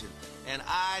application. And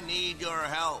I need your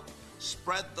help.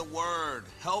 Spread the word.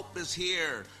 Help is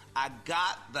here. I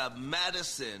got the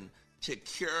medicine to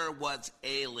cure what's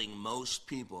ailing most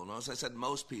people. Notice I said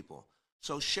most people.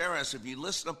 So share us. If you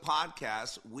listen to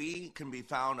podcasts, we can be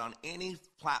found on any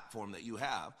platform that you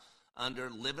have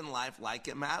under Living Life Like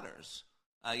It Matters.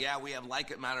 We have Like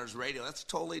It Matters Radio. That's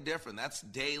totally different. That's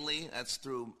daily. That's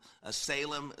through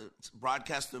Salem,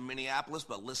 broadcast through Minneapolis,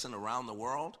 but listen around the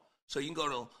world. So you can go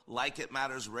to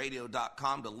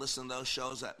likeitmattersradio.com to listen to those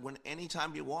shows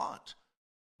anytime you want.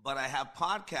 But I have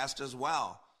podcasts as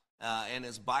well, and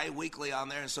it's bi-weekly on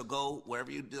there. And so go wherever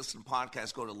you listen to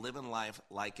podcasts, go to Living Life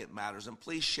Like It Matters. And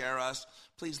please share us.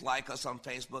 Please like us on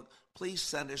Facebook. Please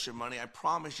send us your money. I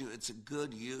promise you it's a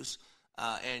good use.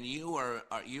 And you are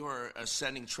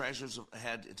sending treasures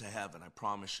ahead to heaven, I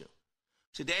promise you.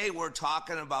 Today we're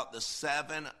talking about the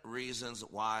 7 reasons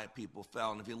why people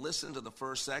fell. And if you listen to the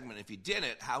first segment, if you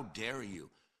didn't, how dare you?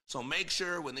 So make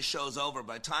sure when the show's over,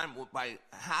 by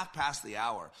half past the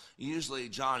hour, usually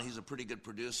John, he's a pretty good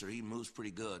producer. He moves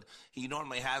pretty good. He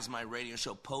normally has my radio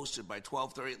show posted by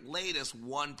 12:30, latest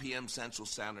 1 p.m. Central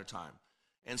Standard Time.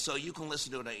 And so you can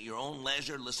listen to it at your own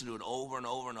leisure, listen to it over and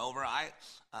over and over.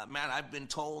 I've been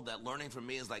told that learning from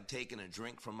me is like taking a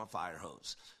drink from a fire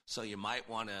hose. So you might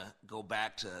want to go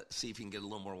back to see if you can get a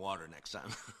little more water next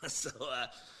time.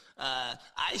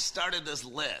 I started this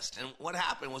list, and what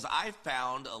happened was I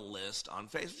found a list on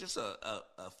Facebook, just a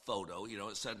photo.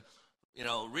 It said,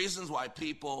 reasons why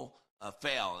people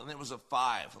fail, and there was a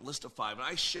list of 5, and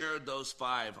I shared those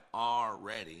 5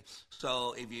 already.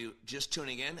 So if you just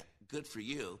tuning in, good for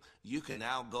you. You can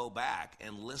now go back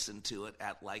and listen to it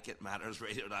at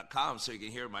likeitmattersradio.com so you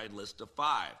can hear my list of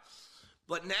 5.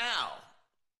 But now,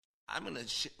 I'm going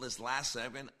to this last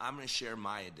segment, I'm going to share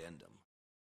my addendum.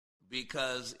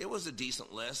 Because it was a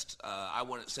decent list. I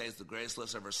wouldn't say it's the greatest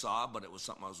list I ever saw, but it was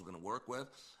something I was going to work with.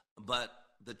 But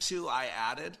the 2 I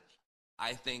added,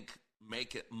 I think,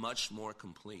 make it much more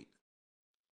complete.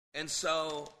 And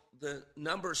so the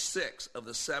number 6 of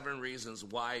the 7 reasons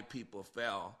why people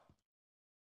fail,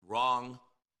 wrong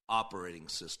operating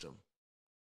system.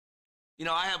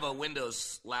 I have a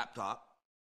Windows laptop,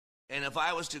 and if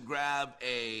I was to grab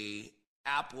an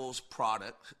Apple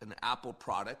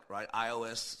product, right,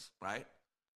 iOS, right,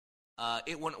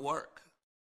 it wouldn't work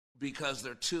because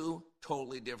they're 2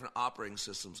 totally different operating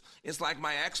systems. It's like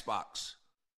my Xbox.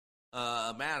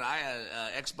 I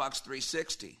had Xbox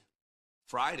 360,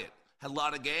 fried it, had a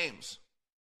lot of games.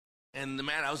 And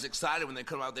I was excited when they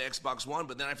come out with the Xbox One,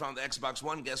 but then I found the Xbox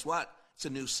One, guess what? It's a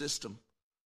new system.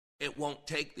 It won't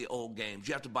take the old games.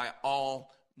 You have to buy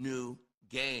all new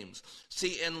games.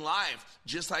 See, in life,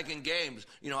 just like in games,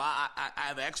 I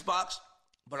have Xbox,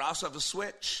 but I also have a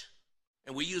Switch.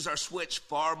 And we use our Switch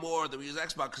far more than we use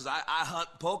Xbox because I hunt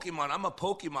Pokemon. I'm a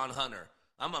Pokemon hunter.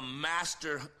 I'm a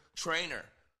master trainer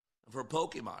for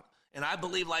Pokemon. And I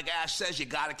believe, like Ash says, you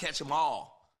got to catch them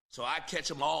all. So I catch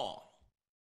them all.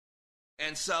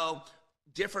 And so,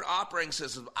 different operating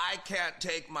systems. I can't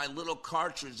take my little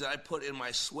cartridge that I put in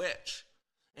my Switch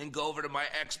and go over to my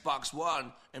Xbox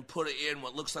One and put it in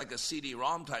what looks like a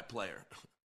CD-ROM type player.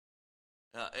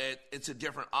 It's a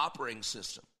different operating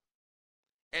system.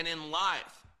 And in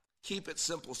life, keep it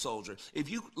simple, soldier. If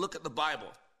you look at the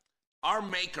Bible, our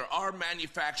maker, our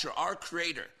manufacturer, our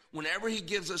creator, whenever he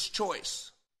gives us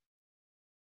choice,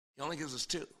 he only gives us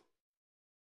 2.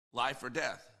 Life or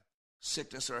death,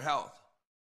 sickness or health,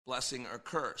 blessing or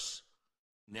curse,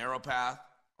 narrow path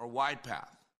or wide path,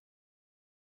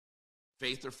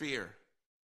 faith or fear.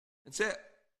 That's it.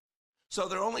 So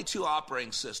there are only 2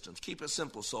 operating systems. Keep it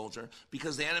simple, soldier,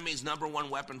 because the enemy's number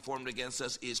 1 weapon formed against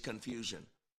us is confusion.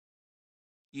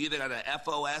 You either got a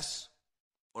FOS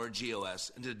or a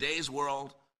GOS. In today's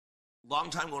world,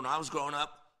 long time ago when I was growing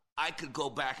up, I could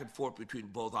go back and forth between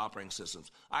both operating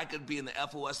systems. I could be in the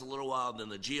FOS a little while, then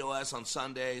the GOS on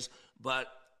Sundays, but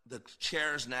the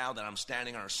chairs now that I'm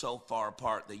standing on are so far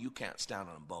apart that you can't stand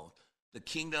on them both. The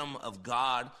kingdom of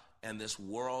God and this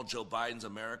world, Joe Biden's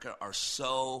America, are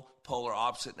so polar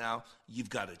opposite now, you've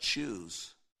got to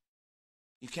choose.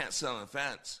 You can't sit on the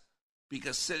fence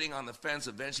because sitting on the fence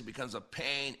eventually becomes a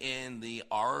pain in the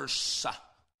arse.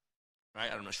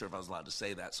 Right? I'm not sure if I was allowed to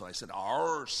say that, so I said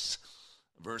arse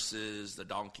versus the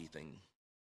donkey thing.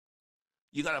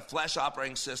 You got a flesh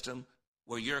operating system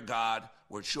where you're God,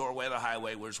 where it's your way or the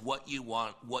highway, where it's what you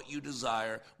want, what you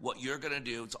desire, what you're going to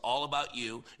do. It's all about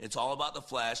you. It's all about the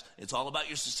flesh. It's all about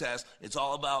your success. It's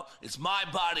my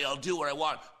body. I'll do what I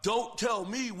want. Don't tell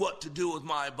me what to do with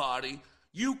my body.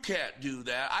 You can't do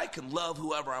that. I can love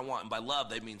whoever I want. And by love,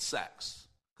 they mean sex.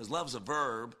 Because love's a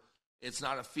verb. It's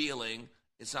not a feeling.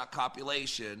 It's not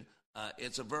copulation.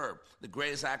 It's a verb. The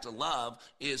greatest act of love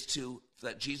is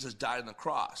that Jesus died on the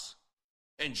cross.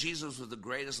 And Jesus was the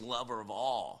greatest lover of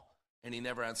all, and he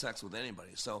never had sex with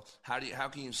anybody. So how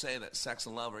can you say that sex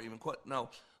and love are even No,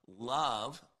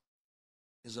 love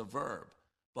is a verb.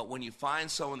 But when you find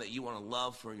someone that you want to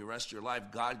love for the rest of your life,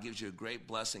 God gives you a great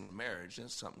blessing in marriage.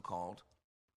 It's something called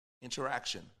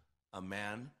interaction. A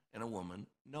man and a woman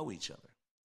know each other.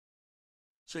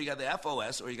 So you got the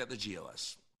FOS or you got the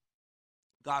GOS,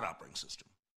 God operating system,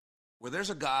 where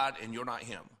there's a God and you're not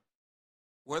him.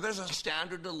 Where there's a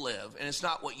standard to live, and it's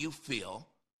not what you feel,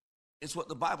 it's what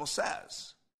the Bible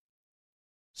says.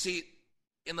 See,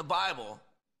 in the Bible,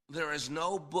 there is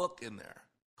no book in there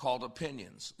called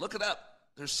opinions. Look it up.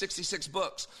 There's 66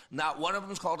 books. Not one of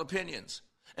them is called opinions.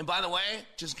 And by the way,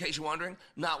 just in case you're wondering,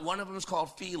 not one of them is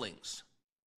called feelings.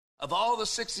 Of all the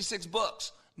 66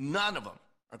 books, none of them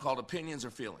are called opinions or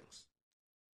feelings.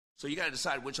 So you got to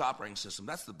decide which operating system.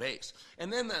 That's the base.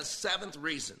 And then the seventh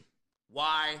reason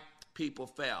why people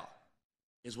fail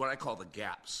is what I call the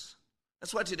gaps.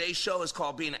 That's why today's show is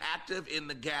called Being Active in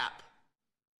the Gap.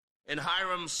 And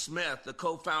Hiram Smith, the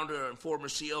co-founder and former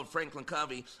CEO of Franklin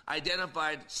Covey,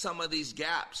 identified some of these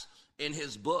gaps in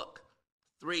his book,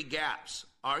 3 Gaps.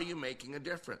 Are you making a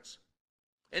difference?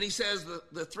 And he says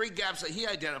the 3 gaps that he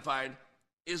identified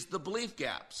is the belief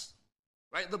gaps,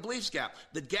 right? The beliefs gap,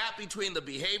 the gap between the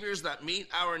behaviors that meet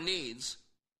our needs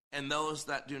and those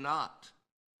that do not.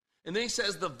 And then he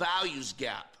says the values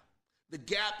gap, the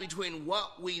gap between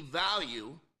what we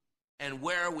value and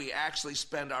where we actually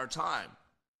spend our time.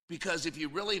 Because if you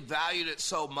really valued it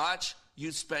so much,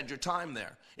 you'd spend your time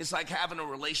there. It's like having a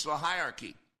relational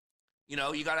hierarchy. You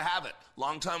know, you got to have it.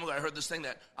 Long time ago, I heard this thing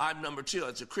that I'm number 2.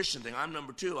 It's a Christian thing. I'm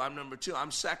number 2. I'm number 2.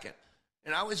 I'm second.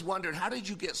 And I always wondered, how did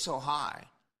you get so high?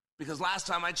 Because last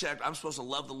time I checked, I'm supposed to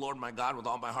love the Lord my God with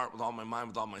all my heart, with all my mind,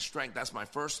 with all my strength. That's my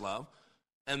first love.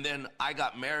 And then I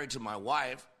got married to my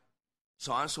wife,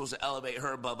 so I'm supposed to elevate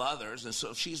her above others. And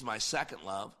so she's my second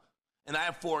love. And I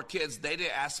have 4 kids. They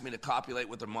didn't ask me to copulate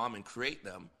with their mom and create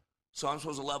them. So I'm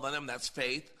supposed to love on them. That's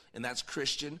faith, and that's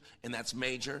Christian, and that's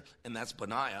major, and that's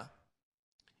Benaiah.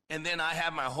 And then I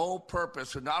have my whole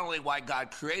purpose for not only why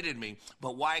God created me,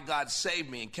 but why God saved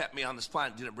me and kept me on this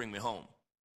planet, didn't bring me home.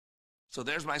 So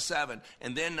there's my 7.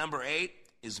 And then number 8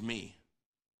 is me.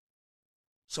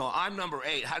 So I'm number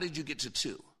 8. How did you get to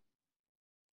 2?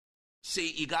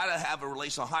 See, you got to have a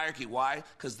relational hierarchy. Why?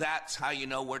 Because that's how you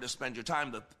know where to spend your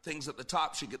time. The things at the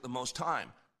top should get the most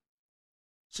time.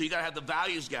 So you got to have the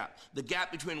values gap, the gap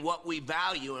between what we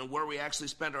value and where we actually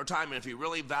spend our time. And if you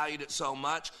really valued it so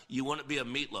much, you wouldn't be a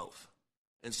meatloaf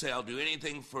and say, I'll do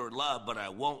anything for love, but I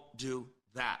won't do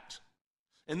that.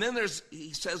 And then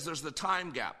he says there's the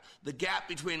time gap, the gap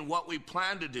between what we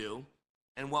plan to do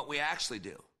and what we actually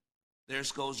do. There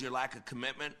goes your lack of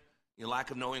commitment, your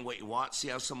lack of knowing what you want. See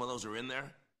how some of those are in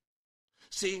there?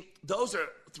 See, those are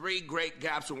 3 great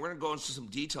gaps, and we're going to go into some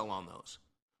detail on those.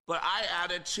 But I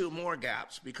added 2 more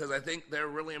gaps because I think they're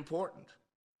really important.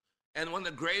 And one of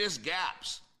the greatest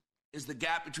gaps is the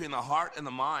gap between the heart and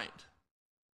the mind.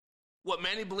 What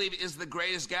many believe is the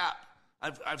greatest gap.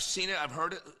 I've seen it, I've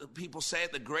heard it, people say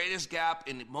it. The greatest gap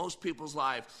in most people's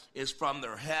life is from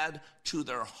their head to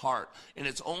their heart. And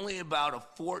it's only about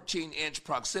a 14-inch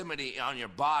proximity on your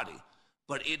body,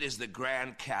 but it is the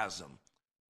Grand Chasm,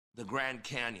 the Grand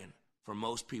Canyon for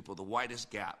most people, the widest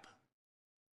gap.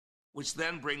 Which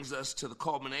then brings us to the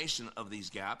culmination of these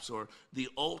gaps, or the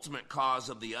ultimate cause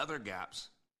of the other gaps.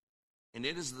 And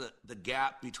it is the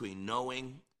gap between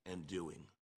knowing and doing.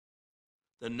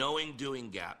 The knowing-doing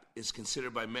gap is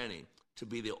considered by many to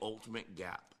be the ultimate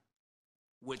gap,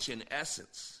 which in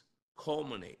essence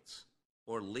culminates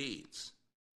or leads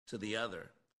to the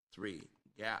other 3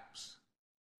 gaps.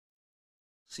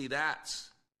 See,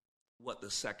 that's what the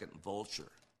second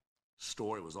vulture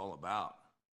story was all about.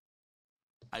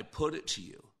 I put it to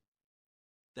you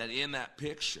that in that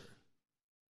picture,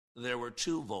 there were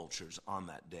 2 vultures on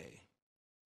that day,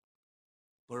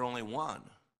 but only one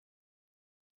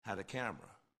had a camera.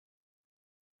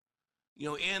 You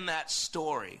know, in that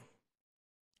story,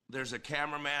 there's a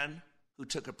cameraman who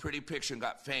took a pretty picture and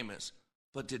got famous,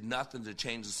 but did nothing to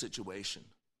change the situation.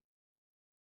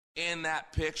 In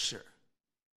that picture,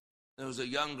 there was a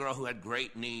young girl who had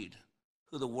great need,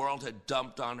 who the world had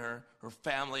dumped on her, her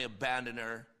family abandoned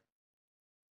her,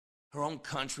 her own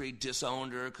country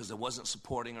disowned her because it wasn't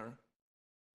supporting her.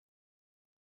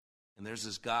 And there's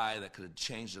this guy that could have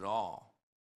changed it all,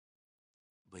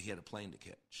 but he had a plane to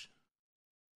catch.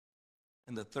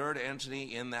 And the third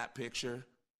entity in that picture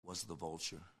was the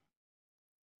vulture.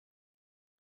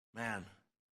 Man,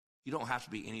 you don't have to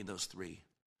be any of those 3.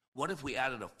 What if we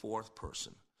added a 4th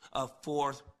person, a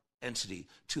 4th entity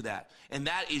to that? And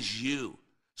that is you.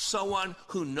 Someone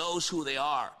who knows who they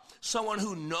are. Someone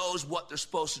who knows what they're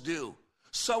supposed to do.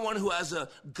 Someone who has a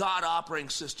God operating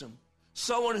system.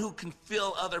 Someone who can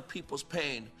feel other people's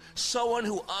pain. Someone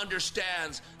who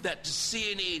understands that to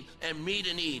see a need and meet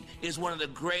a need is one of the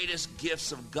greatest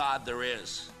gifts of God there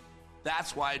is.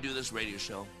 That's why I do this radio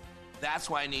show. That's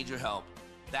why I need your help.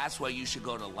 That's why you should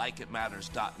go to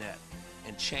likeitmatters.net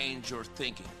and change your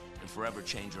thinking and forever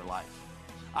change your life.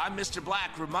 I'm Mr.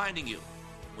 Black, reminding you,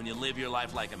 when you live your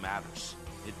life like it matters,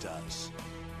 it does.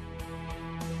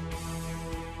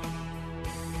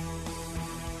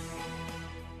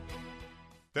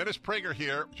 Dennis Prager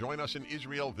here. Join us in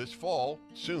Israel this fall.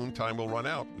 Soon, time will run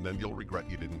out, and then you'll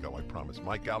regret you didn't go, I promise.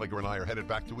 Mike Gallagher and I are headed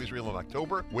back to Israel in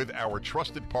October with our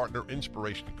trusted partner,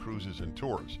 Inspiration Cruises and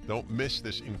Tours. Don't miss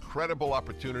this incredible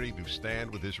opportunity to stand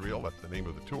with Israel. That's the name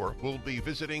of the tour. We'll be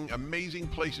visiting amazing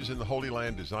places in the Holy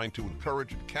Land designed to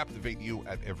encourage and captivate you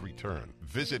at every turn.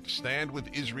 Visit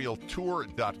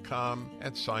standwithisraeltour.com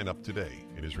and sign up today.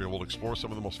 In Israel, we'll explore some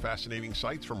of the most fascinating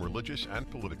sites from religious and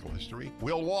political history.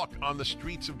 We'll walk on the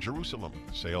streets of Jerusalem,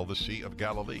 sail the Sea of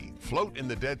Galilee, float in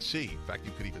the Dead Sea. In fact,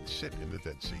 you could even sit in the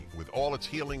Dead Sea with all its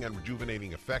healing and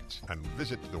rejuvenating effects, and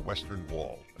visit the Western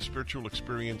Wall, a spiritual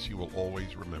experience you will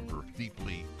always remember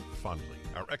deeply, fondly.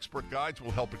 Our expert guides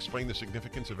will help explain the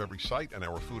significance of every site, and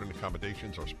our food and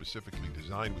accommodations are specifically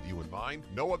designed with you in mind.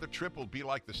 No other trip will be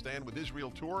like the Stand with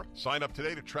Israel tour. Sign up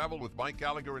today to travel with Mike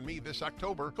Gallagher and me this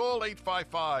October. Call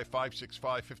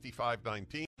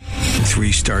 855-565-5519.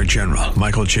 3-star General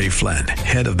Michael J. Flynn,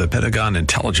 head of the Pentagon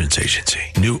Intelligence Agency,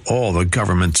 knew all the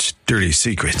government's dirty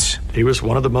secrets. He was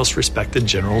one of the most respected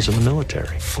generals in the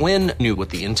military. Flynn knew what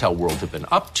the intel world had been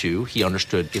up to. He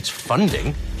understood its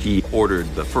funding. He ordered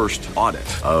the first audit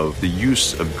of the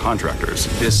use of contractors.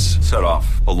 This set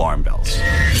off alarm bells.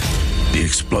 The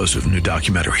explosive new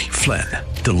documentary, Flynn,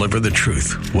 Deliver the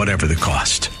Truth, Whatever the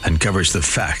Cost, uncovers the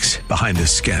facts behind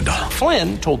this scandal.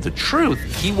 Flynn told the truth.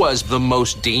 He was the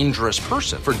most dangerous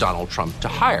person for Donald Trump to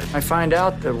hire. I find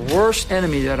out the worst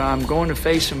enemy that I'm going to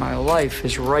face in my life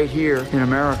is right here in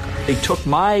America. They took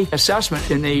my assessment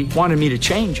and they wanted me to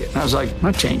change it. And I was like, I'm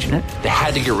not changing it. They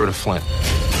had to get rid of Flynn.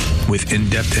 With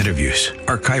in-depth interviews,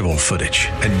 archival footage,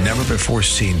 and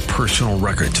never-before-seen personal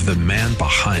records of the man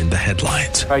behind the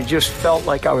headlines. I just felt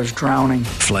like I was drowning.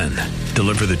 Flynn,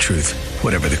 Deliver the Truth,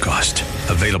 Whatever the Cost.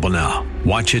 Available now.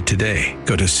 Watch it today.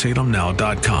 Go to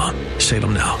salemnow.com.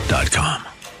 salemnow.com.